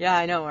 Pass. Yeah,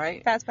 I know,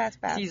 right? pass.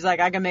 He's like,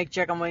 I can make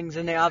chicken wings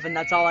in the oven.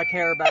 That's all I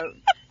care about.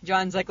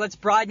 John's like, let's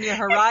broaden your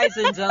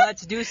horizons and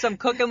let's do some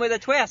cooking with a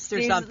twist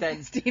or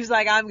something. Steve's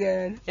like, I'm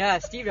good. Yeah,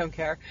 Steve don't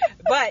care.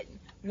 But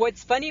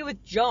what's funny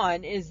with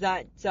John is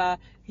that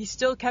he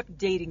still kept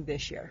dating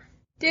this year.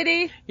 Did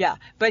he? Yeah,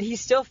 but he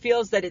still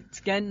feels that it's,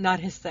 again,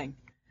 not his thing.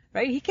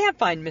 Right? He can't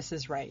find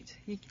Mrs. Right.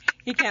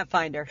 He can't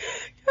find her.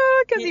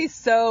 Because he's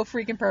so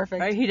freaking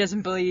perfect. Right? He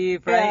doesn't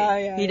believe, right?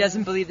 Yeah, he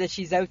doesn't believe that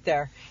she's out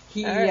there.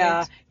 All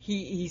right.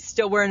 He's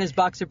still wearing his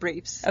boxer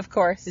briefs. Of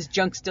course. His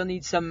junk still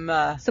needs some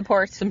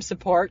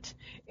Support.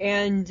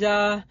 And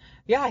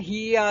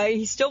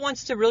he still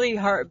wants to really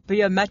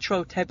be a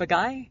metro type of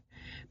guy,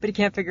 but he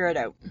can't figure it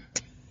out.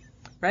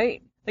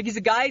 Right? Like, he's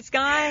a guy's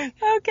guy,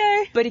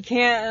 Okay. but he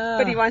can't.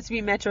 But he wants to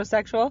be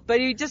metrosexual.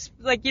 But he just,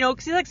 like,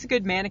 because he likes a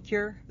good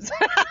manicure,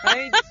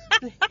 right?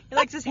 He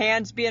likes his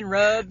hands being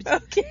rubbed,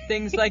 Okay.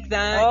 things like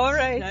that. All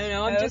right. I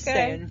know, I'm just Okay.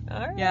 saying. All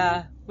right.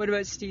 Yeah. What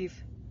about Steve?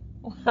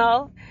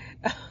 Well,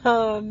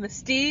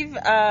 Steve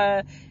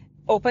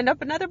opened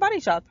up another body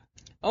shop.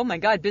 Oh my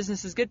God,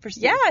 business is good for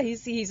Steve. Yeah,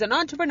 he's an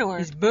entrepreneur.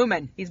 He's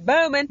booming. He's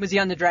booming. Was he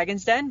on the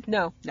Dragon's Den?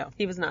 No, No.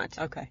 he was not.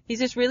 Okay. He's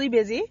just really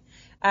busy.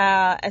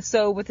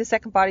 So with the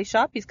second body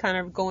shop, he's kind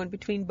of going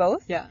between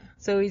both. Yeah.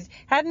 So he's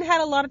hadn't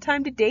had a lot of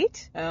time to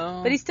date,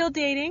 Oh. but he's still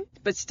dating.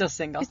 But still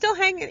single. He's still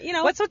hanging,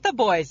 What's with the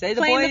boys? Eh?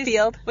 Playing the boys,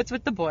 field. What's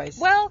with the boys?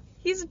 Well,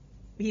 he's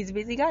a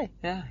busy guy.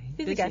 Yeah,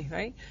 he's a busy, guy.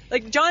 right?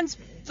 Like John's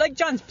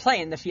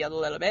playing the field a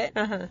little bit,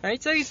 Uh-huh.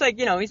 right? So he's like,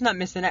 he's not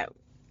missing out.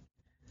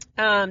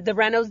 The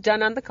reno's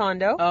done on the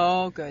condo.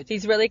 Oh, good.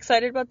 He's really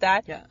excited about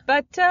that. Yeah.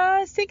 But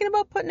he's thinking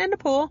about putting in the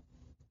pool.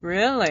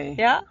 Really?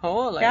 Yeah.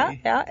 Holy.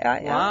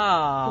 Yeah.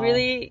 Wow.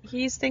 Really,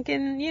 he's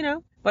thinking,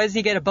 Why does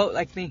he get a boat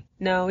like me?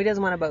 no, he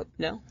doesn't want a boat.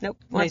 No? Nope.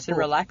 Nice Wants a and pool.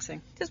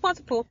 relaxing. Just wants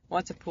a pool.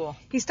 Wants a pool.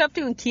 He stopped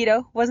doing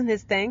keto. Wasn't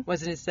his thing.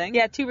 Wasn't his thing?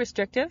 Yeah, too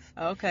restrictive.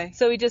 Okay.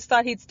 So he just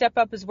thought he'd step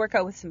up his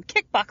workout with some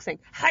kickboxing.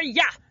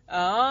 Hi-ya!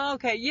 Oh,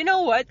 okay. You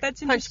know what?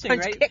 That's interesting,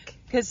 punch, right? kick.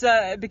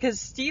 Because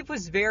Steve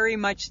was very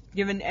much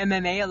giving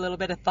MMA a little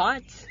bit of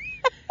thought,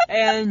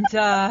 and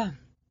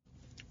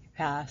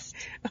passed.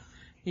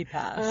 He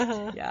passed.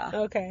 Uh-huh. Yeah.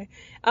 Okay.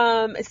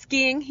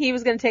 Skiing. He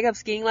was going to take up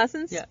skiing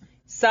lessons. Yeah.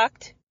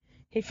 Sucked.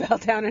 He fell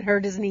down and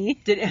hurt his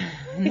knee.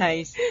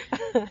 Nice.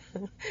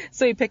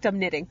 So he picked up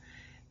knitting.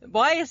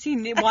 Why is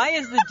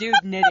the dude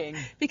knitting?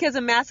 Because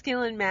a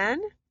masculine man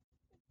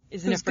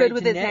Isn't who's afraid good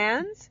with to his knit?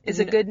 hands is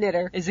a good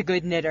knitter. Is a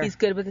good knitter. He's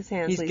good with his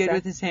hands, He's Lisa. good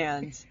with his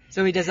hands.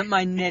 So he doesn't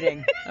mind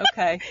knitting.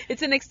 Okay.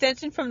 It's an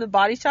extension from the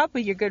body shop,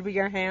 but you're good with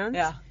your hands.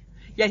 Yeah.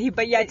 Yet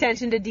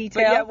Attention to But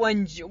detail. yet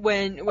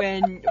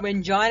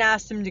when John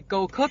asked him to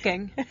go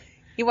cooking,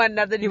 He wanted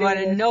nothing to he do with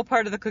wanted it. no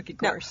part of the cooking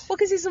No. course. Well,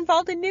 because he's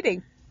involved in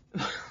knitting.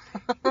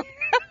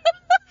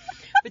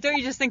 But don't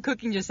you just think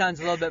cooking just sounds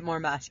a little bit more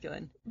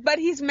masculine? But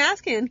he's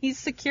masculine. He's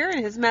secure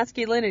in his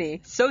masculinity.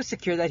 So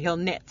secure that he'll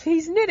knit.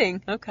 He's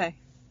knitting. Okay.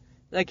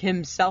 Like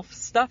himself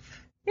stuff?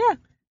 Yeah.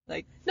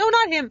 Like, No,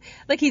 not him.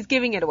 Like he's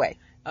giving it away.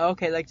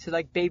 okay, like to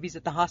like babies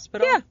at the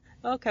hospital? Yeah.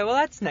 Okay, well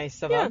that's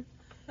nice of Yeah. him.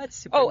 That's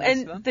super Oh, nice of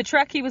and him. the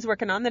truck he was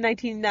working on, the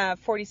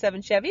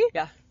 1947 Chevy.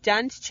 Yeah.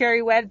 John's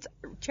cherry red.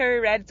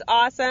 It's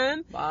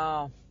awesome.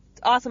 Wow. It's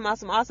awesome,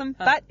 awesome, awesome.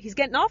 Huh. But he's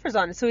getting offers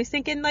on it, so he's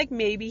thinking like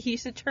maybe he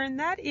should turn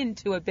that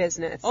into a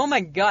business. Oh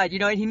my God! You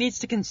know what? He needs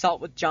to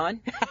consult with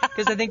John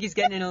because I think he's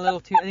getting in a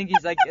little too. I think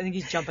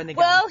he's jumping the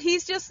gun. Well,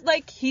 he's just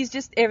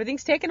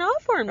everything's taken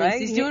off for him. Right?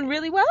 He's He- doing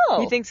really well.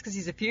 He thinks because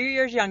he's a few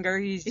years younger,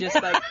 he's just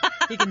like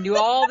he can do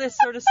all this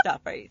sort of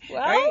stuff, right?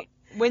 Well- Right?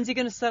 When's he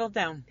gonna settle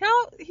down?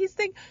 No, he's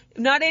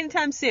not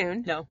anytime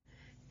soon, No.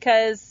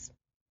 because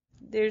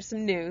there's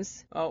some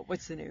news. Oh,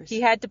 what's the news?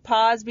 He had to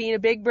pause being a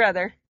big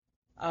brother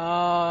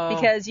Oh.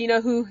 because you know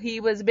who he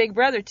was a big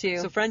brother to.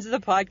 So friends of the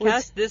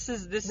podcast, this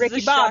is Ricky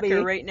a shocker Bobby.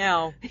 right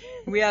now.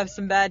 We have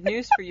some bad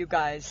news for you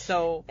guys.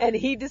 So And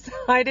he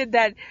decided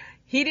that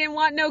he didn't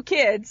want no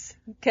kids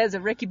because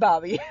of Ricky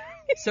Bobby.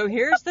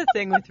 here's the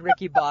thing with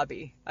Ricky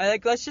Bobby.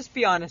 Let's just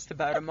be honest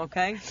about him,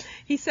 okay?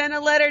 He sent a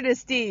letter to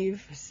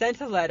Steve.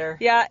 Sent a letter.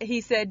 Yeah,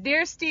 he said,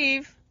 "Dear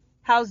Steve,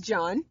 how's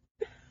John?"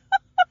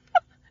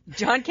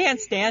 John can't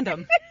stand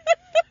him.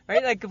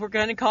 Right? Like, if we're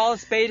going to call a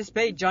spade,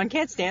 John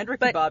can't stand Ricky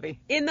But Bobby.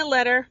 in the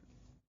letter,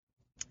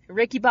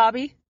 Ricky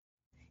Bobby,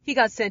 he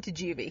got sent to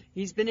juvie.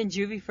 He's been in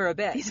juvie for a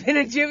bit. He's been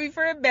in juvie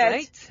for a bit.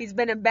 Right. He's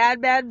been a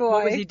bad, bad boy.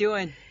 What was he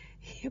doing?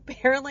 He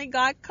apparently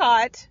got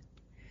caught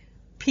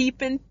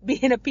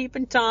being a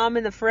peeping Tom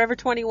in the Forever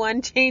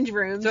 21 change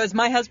rooms. So as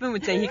my husband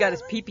would say, he got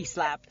his pee-pee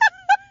slapped.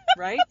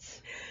 Right?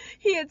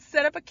 He had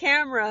set up a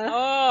camera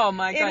Oh,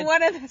 my God. in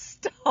one of the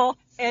stalls.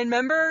 And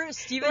remember,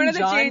 Steve One and of the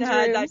John change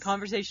had rooms. that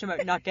conversation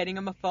about not getting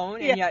him a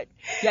phone, Yeah. and yet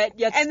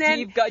And then-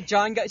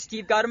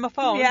 Steve got him a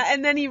phone. Yeah,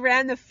 and then he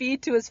ran the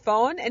feed to his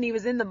phone, and he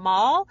was in the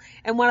mall,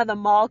 and one of the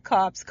mall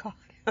cops caught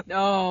him.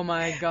 Oh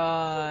my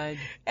God,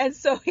 And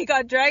so he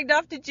got dragged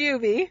off to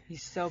juvie.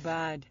 he's so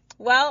bad.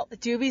 Well,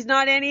 juvie's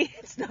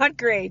it's not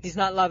great. He's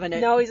not loving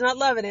it. No, he's not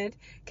loving it,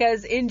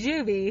 because in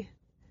juvie,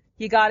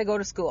 you got to go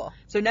to school.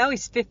 So now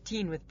he's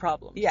 15 with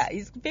problems. Yeah,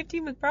 he's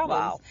 15 with problems.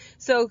 Wow.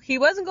 So he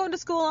wasn't going to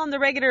school on the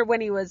regular when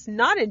he was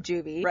not in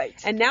juvie. Right.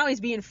 And now he's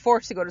being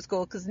forced to go to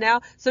school because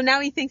now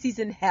he thinks he's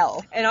in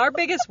hell. And our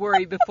biggest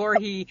worry before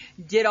he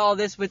did all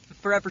this with the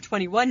Forever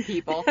 21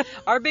 people,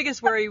 our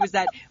biggest worry was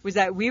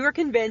that we were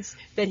convinced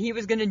that he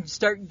was going to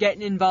start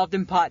getting involved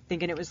in pot,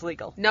 thinking it was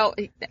legal. No,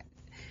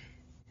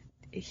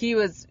 he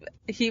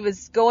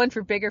was going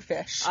for bigger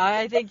fish.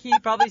 I think he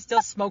probably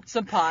still smoked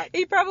some pot.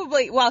 He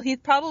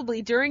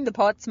probably during the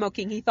pot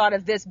smoking, he thought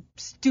of this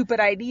stupid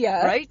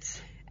idea.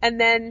 Right? And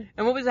then,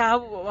 And what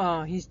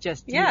was he's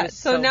just he yeah, was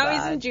so now bad.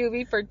 he's in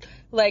juvie for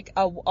like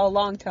a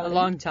long time. A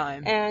long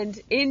time. And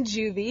in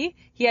juvie,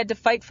 he had to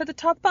fight for the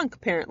top bunk,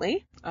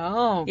 apparently.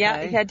 Oh, okay.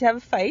 Yeah, he had to have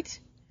a fight.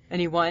 And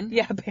he won?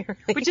 Yeah,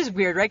 apparently. Which is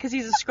weird, right? Because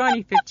he's a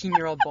scrawny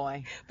 15-year-old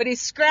boy. But he's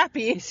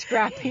scrappy. He's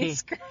scrappy. He's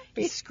scrappy.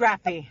 He's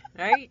scrappy,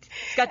 right?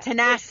 He's got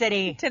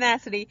tenacity.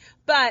 Tenacity.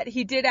 But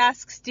he did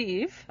ask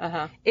Steve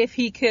Uh-huh. if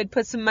he could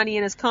put some money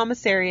in his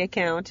commissary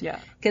account. Yeah.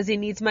 Because he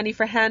needs money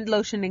for hand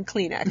lotion and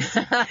Kleenex.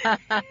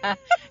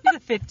 He's a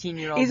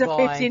 15-year-old He's a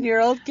boy.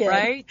 15-year-old kid.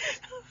 Right?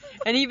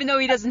 And even though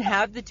he doesn't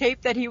have the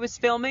tape that he was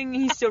filming,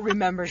 he still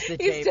remembers the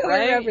tape, He still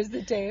right? remembers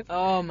the tape.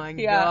 Oh, my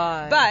Yeah.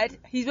 God. But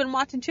he's been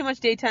watching too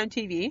much daytime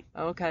TV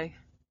Okay.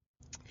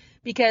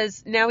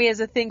 because now he has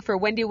a thing for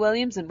Wendy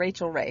Williams and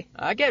Rachel Ray.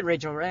 I get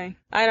Rachel Ray.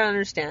 I don't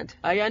understand.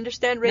 I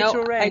understand Rachel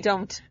No, Ray. I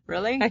don't.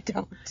 Really? I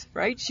don't.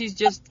 Right? She's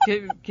just...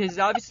 Because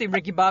obviously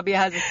Ricky Bobby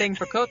has a thing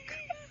for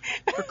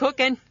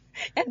cooking.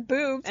 And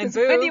boobs. And 'cause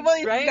boobs, Wendy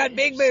Williams right? got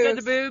big She's boobs. got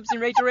the boobs,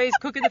 and Rachel Ray's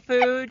cooking the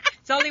food.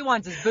 That's all he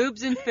wants is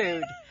boobs and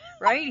food,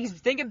 right? He's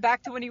thinking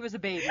back to when he was a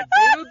baby.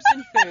 Boobs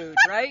and food,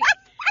 right?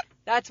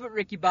 That's what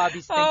Ricky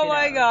Bobby's thinking Oh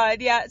my of.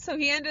 God, yeah. So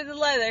he ended the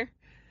letter.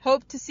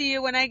 Hope to see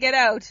you when I get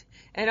out.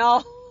 And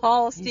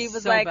all Steve He's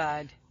was so like,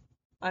 bad.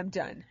 I'm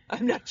done.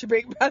 I'm not your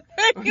big brother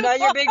I'm anymore. not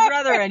your big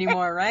brother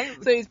anymore,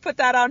 right? So he's put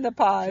that on the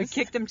pause. We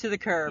kicked him to the He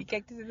curb.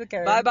 kicked it to the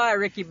curb. Bye-bye,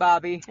 Ricky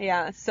Bobby.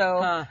 Yeah, so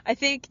Huh. I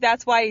think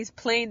that's why he's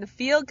playing the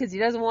field, because he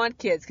doesn't want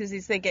kids, because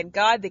he's thinking,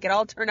 God, they could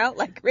all turn out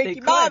like They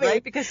Ricky could, Bobby.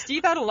 right? Because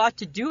Steve had a lot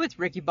to do with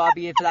Ricky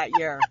Bobby for that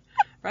year,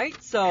 right?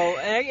 So,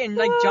 and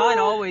like John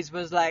always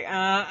was like,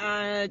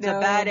 it's No. a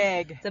bad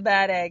egg. It's a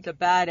bad egg. It's a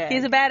bad egg.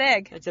 He's a bad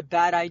egg. It's a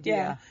bad idea.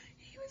 Yeah.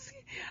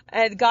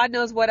 And God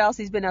knows what else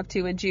he's been up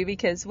to in juvie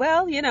because,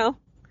 well,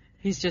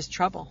 He's just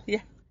trouble.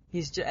 Yeah.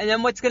 And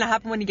then what's going to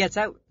happen when he gets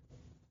out?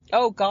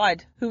 Oh,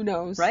 God, who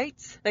knows? Right?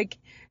 Like,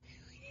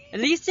 At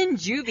least in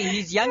juvie,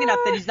 he's young enough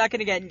that he's not going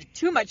to get into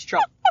too much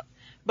trouble.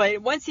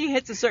 But once he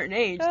hits a certain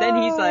age, then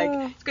he's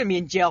going to be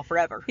in jail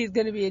forever. he's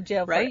going to be in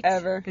jail Right?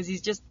 forever. Because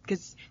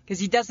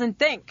he doesn't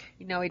think.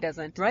 No, he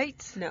doesn't. Right?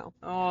 No.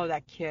 Oh,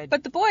 that kid.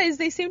 But the boys,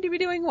 they seem to be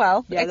doing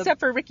well, Yeah, except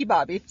for Ricky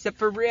Bobby. Except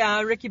for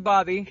Ricky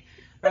Bobby.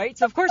 Right?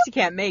 So, of course, he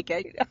can't make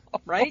it.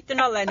 Right? They're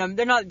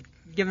not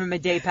giving him a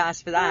day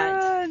pass for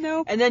that.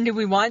 No. And then do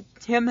we want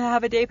him to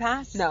have a day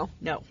pass? No.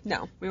 No.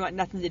 No. We want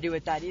nothing to do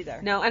with that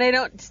either. No,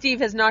 and Steve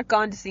has not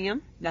gone to see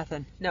him.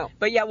 Nothing. No.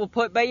 But yeah, we'll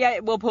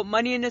put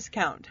money in his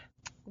account.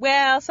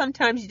 Well,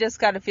 sometimes you just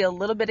got to feel a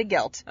little bit of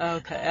guilt.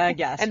 Okay, I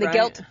guess. And the right?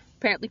 guilt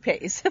apparently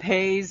pays.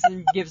 Pays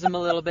and gives him a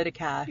little bit of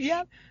cash.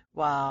 Yep.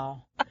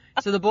 Wow.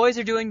 So the boys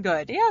are doing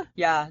good. Yeah.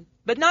 Yeah.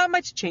 But not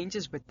much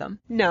changes with them,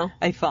 No.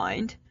 I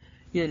find.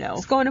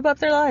 Just going about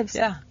their lives.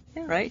 Yeah.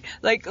 Yeah. Right?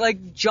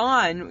 Like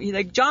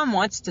John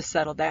wants to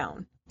settle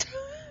down.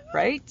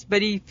 Right?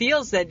 But he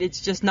feels that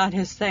it's just not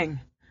his thing.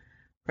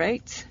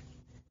 Right?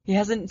 He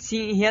hasn't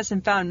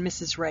found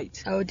Mrs.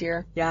 Right. Oh,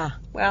 dear. Yeah.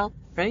 Well,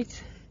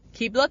 Right?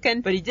 keep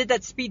looking. But he did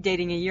that speed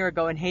dating a year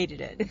ago and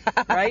hated it.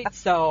 Right?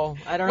 So,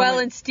 I don't know. Well,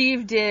 and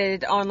Steve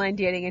did online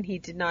dating, and he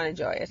did not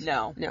enjoy it.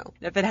 No. No.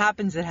 If it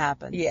happens, it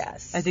happens.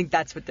 Yes. I think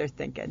that's what they're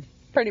thinking.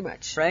 Pretty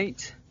much.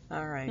 Right?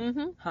 All right.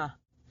 Mm-hmm. Huh.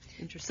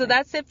 Interesting. So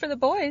that's it for the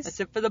boys. That's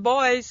it for the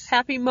boys.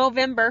 Happy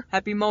Movember.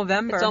 Happy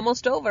Movember. It's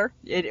almost over.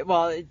 It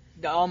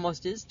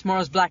almost is.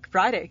 Tomorrow's Black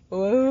Friday.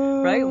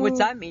 Whoa. Right? What's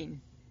that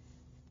mean?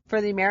 For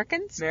the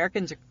Americans?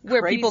 Americans are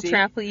Where crazy. people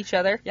trample each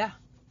other. Yeah.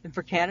 And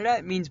for Canada,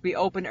 it means we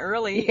open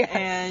early Yes.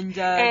 and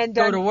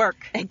go to work.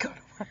 And go to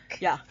work.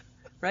 Yeah.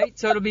 Right?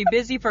 So it'll be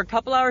busy for a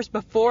couple hours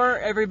before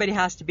everybody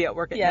has to be at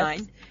work at Yes.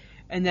 9.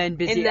 And then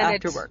busy And then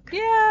after it's- work.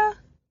 Yeah.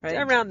 Right?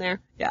 Around there.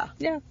 Yeah.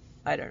 Yeah.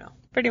 I don't know.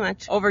 Pretty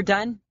much.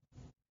 Overdone?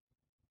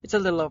 It's a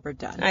little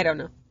overdone. I don't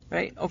know.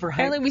 Right? Overhyped.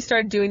 Apparently we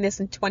started doing this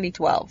in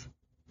 2012.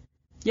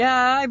 Yeah,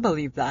 I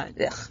believe that.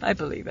 Ugh. I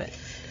believe it.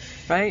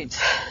 Right?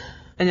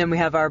 And then we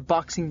have our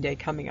Boxing Day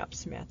coming up,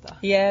 Samantha.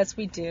 Yes,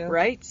 we do.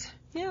 Right?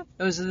 Yeah.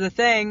 Those are the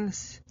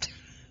things.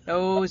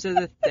 Those are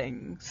the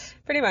things.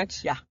 Pretty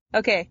much. Yeah.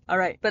 Okay. All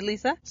right. But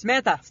Lisa,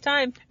 Samantha, it's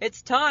time.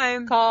 it's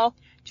time Call.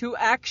 to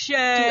action.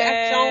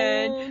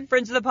 action.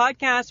 Friends of the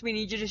podcast, we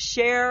need you to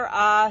share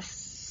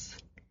us.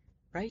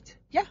 Right?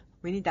 Yeah.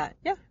 We need that.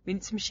 Yeah. We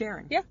need some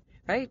sharing. Yeah.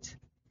 Right?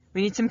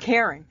 We need some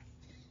caring.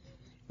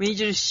 We need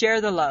you to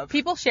share the love.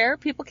 People share.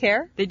 People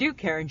care. They do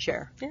care and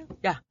share. Yeah.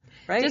 Yeah.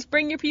 Right? Just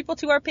bring your people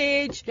to our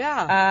page.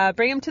 yeah.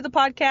 Bring them to the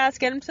podcast.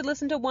 Get them to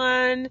listen to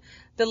one.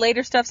 The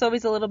later stuff's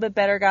always a little bit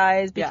better,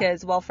 guys, Yeah.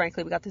 because, well,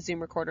 frankly, we got the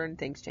Zoom recorder and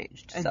things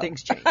changed. And so.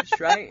 things changed,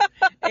 right?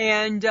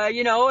 And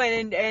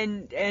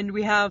and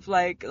we have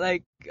like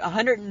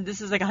 100 and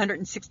this is like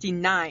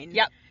 169.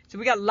 Yep. So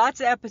we got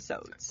lots of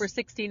episodes. We're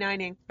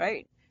 69ing.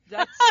 Right?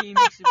 That seems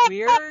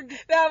weird.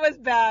 That was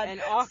bad.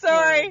 And awkward.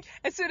 Sorry.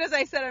 As soon as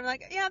I said it, I'm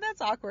like, yeah,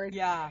 that's awkward.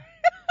 Yeah.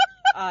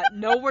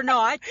 No, we're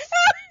not.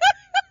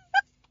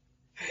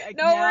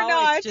 No, we're Now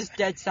not. It's just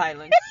dead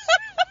silence.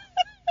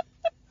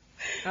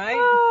 Right?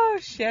 Oh,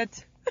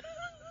 shit.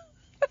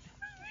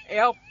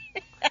 Ew.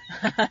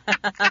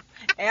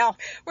 Ew.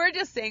 We're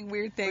just saying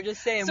weird things. We're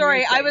just saying Sorry,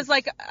 weird I was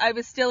things. I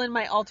was still in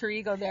my alter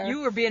ego there.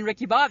 You were being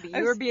Ricky Bobby.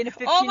 You were being a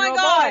 15-year-old Oh my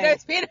God, boy. I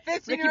was being a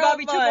 15-year-old Ricky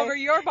Bobby boy. took over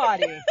your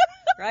body.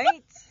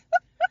 Right?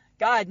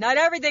 God, not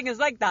everything is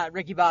like that,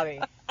 Ricky Bobby.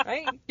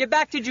 Right? Get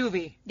back to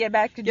juvie. Get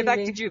back to Get back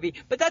to juvie. juvie.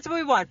 But that's what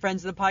we want,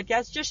 friends of the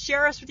podcast. Just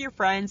share us with your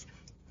friends.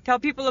 Tell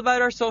people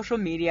about our social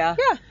media.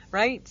 Yeah.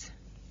 Right?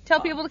 Tell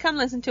people to come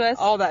listen to us.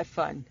 All that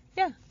fun.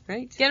 Yeah.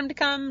 Right? Get them to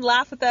come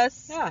laugh with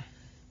us. Yeah.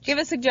 Give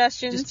us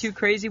suggestions. Just two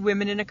crazy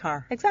women in a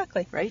car.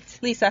 Exactly. Right?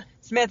 Lisa,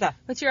 Samantha,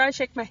 what's your I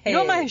shake my head? you know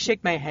what my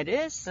shake my head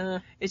is? Uh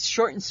It's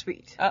short and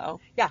sweet. oh.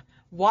 Yeah.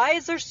 Why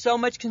is there so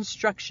much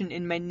construction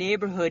in my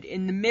neighborhood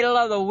in the middle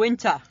of the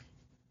winter?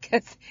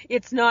 Because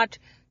it's not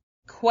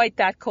quite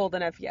that cold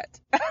enough yet.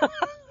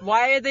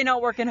 Why are they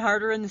not working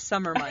harder in the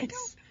summer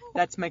months?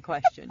 That's my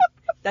question.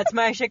 That's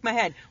my I shake my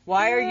head.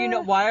 Why are you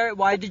not?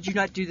 Why did you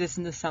not do this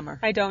in the summer?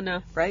 I don't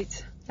know.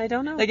 Right? I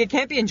don't know. Like it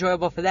can't be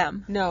enjoyable for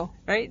them, no.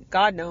 right?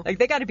 God, no. Like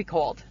they got to be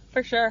cold,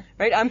 For sure.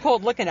 right? I'm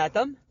cold looking at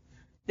them.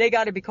 They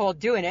got to be cold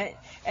doing it.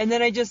 And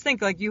then I just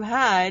think like you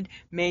had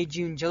May,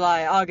 June,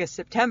 July, August,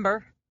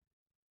 September,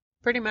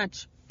 Pretty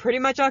much. pretty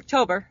much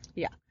October.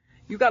 Yeah.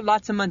 You got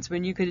lots of months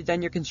when you could have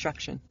done your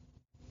construction,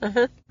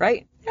 Uh-huh.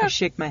 right? Yeah. I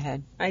shake my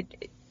head. I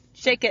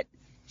shake it.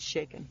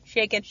 Shaking.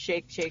 Shake it.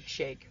 Shake, shake,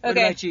 shake. What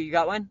Okay. about you? You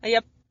got one?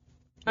 Yep.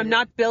 I'm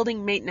not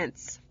building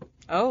maintenance.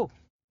 Oh.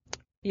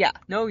 Yeah.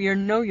 No, you're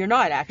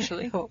not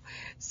actually.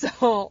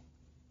 So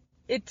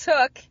it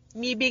took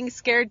me being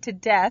scared to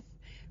death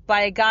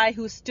by a guy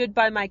who stood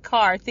by my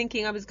car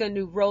thinking I was going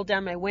to roll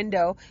down my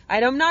window.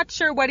 And I'm not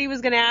sure what he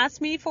was going to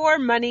ask me for,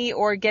 money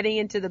or getting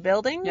into the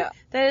building Yeah.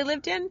 that I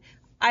lived in.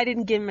 I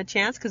didn't give him a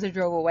chance because I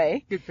drove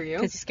away Good for you.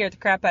 because he scared the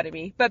crap out of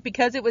me. But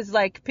because it was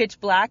like pitch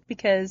black,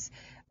 because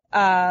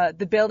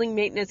the building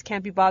maintenance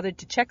can't be bothered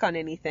to check on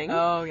anything.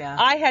 Oh, yeah.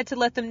 I had to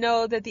let them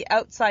know that the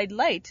outside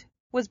light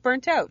was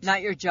burnt out.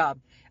 Not your job.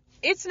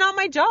 It's not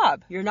my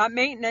job. You're not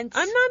maintenance.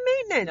 I'm not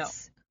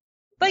maintenance.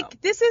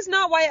 This is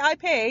not why I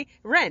pay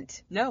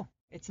rent. No,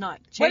 it's not.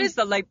 Change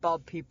the light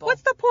bulb, people.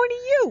 What's the point of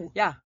you?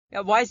 Yeah.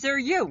 Why is there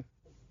you?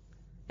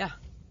 Yeah.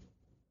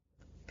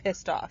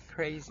 Pissed off.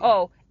 Crazy.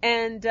 Oh,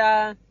 and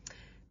the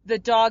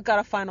dog got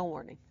a final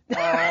warning.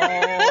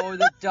 Oh,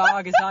 the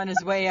dog is on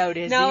his way out,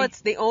 is he? No,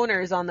 it's the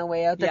owner is on the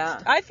way out. Yeah.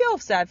 I feel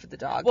sad for the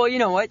dog. Well, you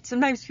know what?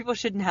 Sometimes people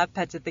shouldn't have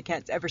pets if they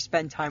can't ever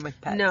spend time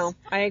with pets. No,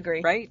 I agree.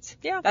 Right?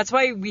 Yeah. That's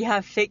why we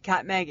have fake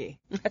cat Maggie.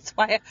 That's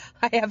why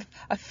I have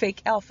a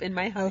fake elf in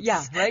my house.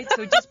 Yeah, right?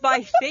 So just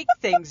buy fake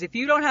things. If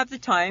you don't have the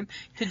time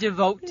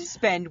to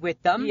spend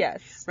with them.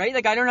 Yes. Right?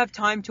 Like I don't have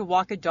time to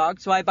walk a dog,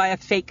 so I buy a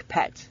fake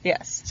pet.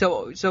 Yes.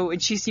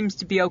 And she seems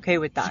to be okay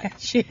with that. Yeah,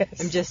 she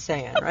is. I'm just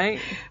saying, right?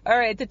 All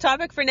right, the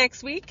topic for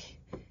next week,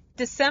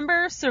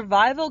 December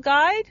survival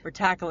guide. We're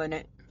tackling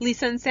it.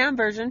 Lisa and Sam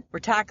version. We're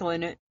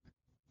tackling it.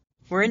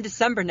 We're in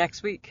December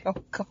next week. Oh,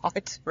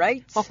 God.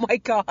 Right? Oh, my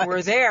God.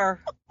 We're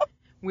there.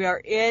 We are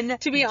in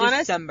December. To be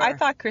honest, I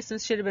thought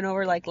Christmas should have been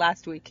over like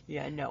last week.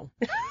 Yeah, no.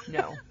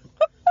 No,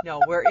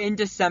 we're in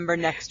December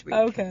next week.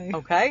 Okay.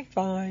 Okay?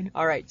 Fine.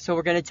 All right, so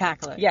we're going to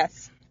tackle it.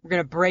 Yes. We're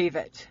going to brave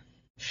it.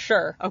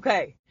 Sure.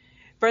 Okay.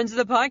 Friends of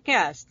the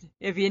podcast,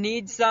 if you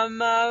need some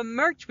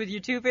merch with your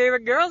two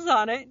favorite girls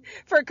on it.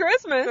 For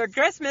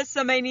Christmas.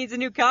 Somebody needs a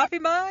new coffee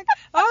mug.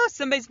 Oh,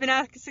 somebody's been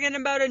asking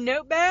about a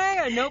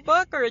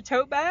notebook, or a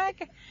tote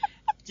bag.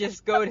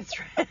 Just go to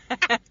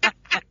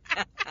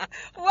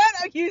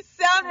What? You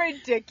sound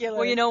ridiculous.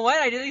 Well, you know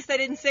what? At least I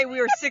didn't say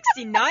we were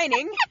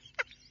 69ing.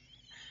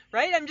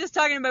 Right? I'm just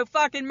talking about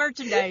fucking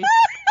merchandise.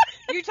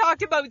 You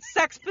talked about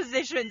sex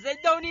positions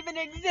that don't even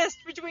exist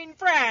between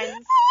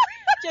friends.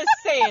 Just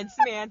saying,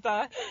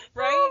 Samantha.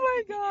 Right? Oh,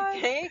 my God.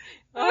 Okay?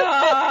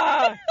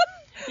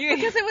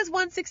 Because it was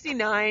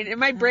 169 and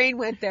my brain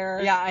went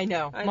there. Yeah, I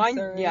know.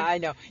 Sorry. Yeah, I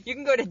know. You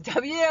can go to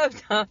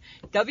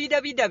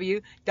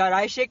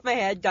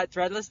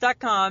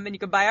www.ishakemyhead.threadless.com and you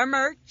can buy our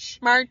merch.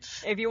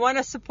 If you want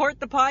to support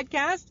the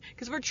podcast,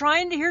 because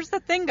here's the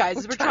thing,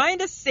 guys, we're trying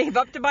to save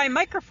up to buy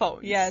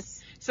microphones.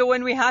 Yes. So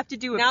when we have to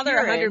do now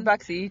they're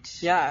 $100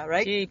 each. Yeah,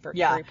 right? Jeepers,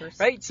 yeah, creepers.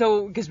 right?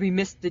 So, because we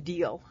missed the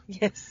deal.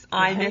 Yes,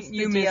 I missed the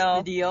deal. You missed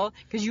the deal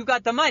because you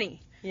got the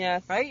money.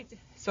 Yes. Right?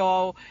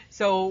 So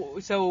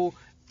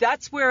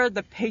that's where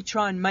the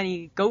Patreon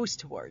money goes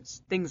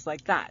towards, things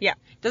like that. Yeah.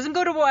 It doesn't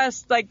go to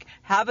us like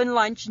having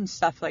lunch and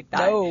stuff like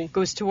that. No. It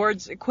goes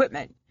towards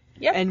equipment.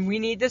 Yep. And we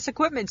need this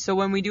equipment so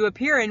when we do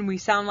appear in, we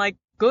sound like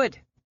good.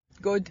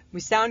 We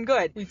sound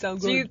good. So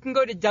you can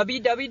go to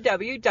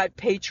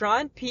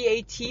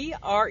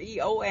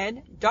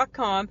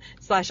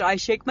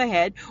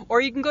www.patreon.com/IShakeMyHead, or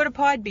you can go to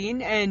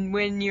Podbean, and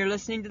when you're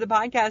listening to the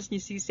podcast and you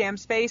see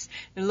Sam's face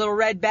and a little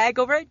red bag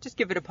over it, just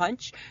give it a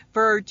punch.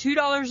 For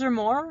 $2 or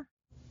more,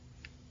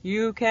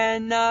 you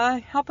can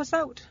help us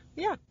out.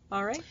 Yeah.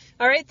 All right.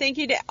 Thank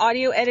you to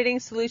Audio Editing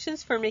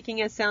Solutions for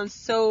making us sound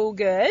so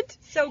good.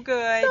 So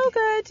good.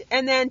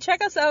 And then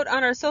check us out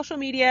on our social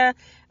media.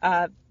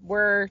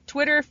 We're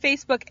Twitter,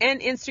 Facebook, and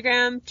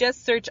Instagram.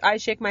 Just search I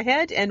Shake My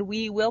Head and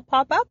we will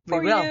pop up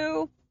for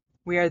you.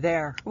 We are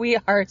there. We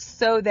are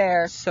so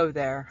there. So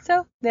there.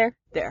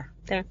 There.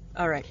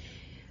 All right.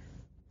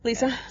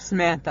 Lisa?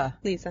 Samantha.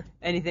 Lisa.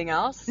 Anything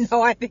else?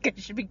 No, I think I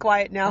should be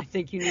quiet now. I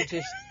think you need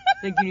to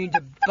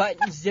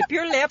zip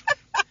your lip.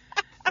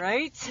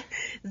 Right?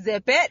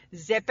 Zip it.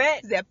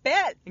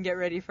 And get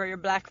ready for your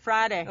Black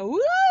Friday.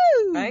 Woo!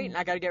 Right? And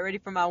I got to get ready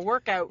for my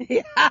workout.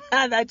 Yeah,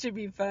 that should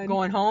be fun.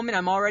 Going home, and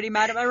I'm already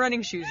mad at my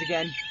running shoes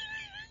again.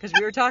 Because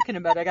we were talking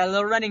about it. I got a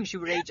little running shoe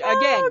rage again.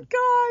 Oh,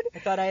 God. I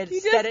thought I had you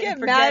set it get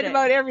and forget mad it.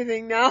 about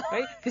everything now.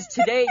 Right? Because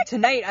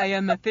tonight, I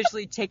am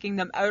officially taking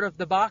them out of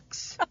the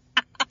box.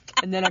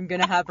 And then I'm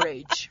going to have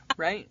rage.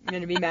 Right? I'm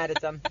going to be mad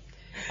at them.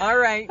 All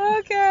right.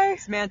 Okay.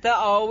 Samantha,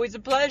 always a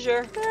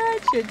pleasure. That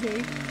should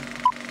be.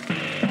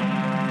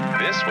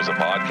 This was a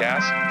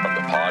podcast from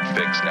the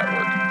Podfix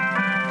Network.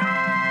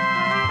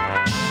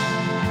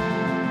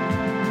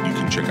 You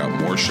can check out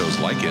more shows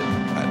like it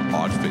at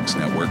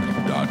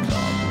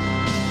podfixnetwork.com.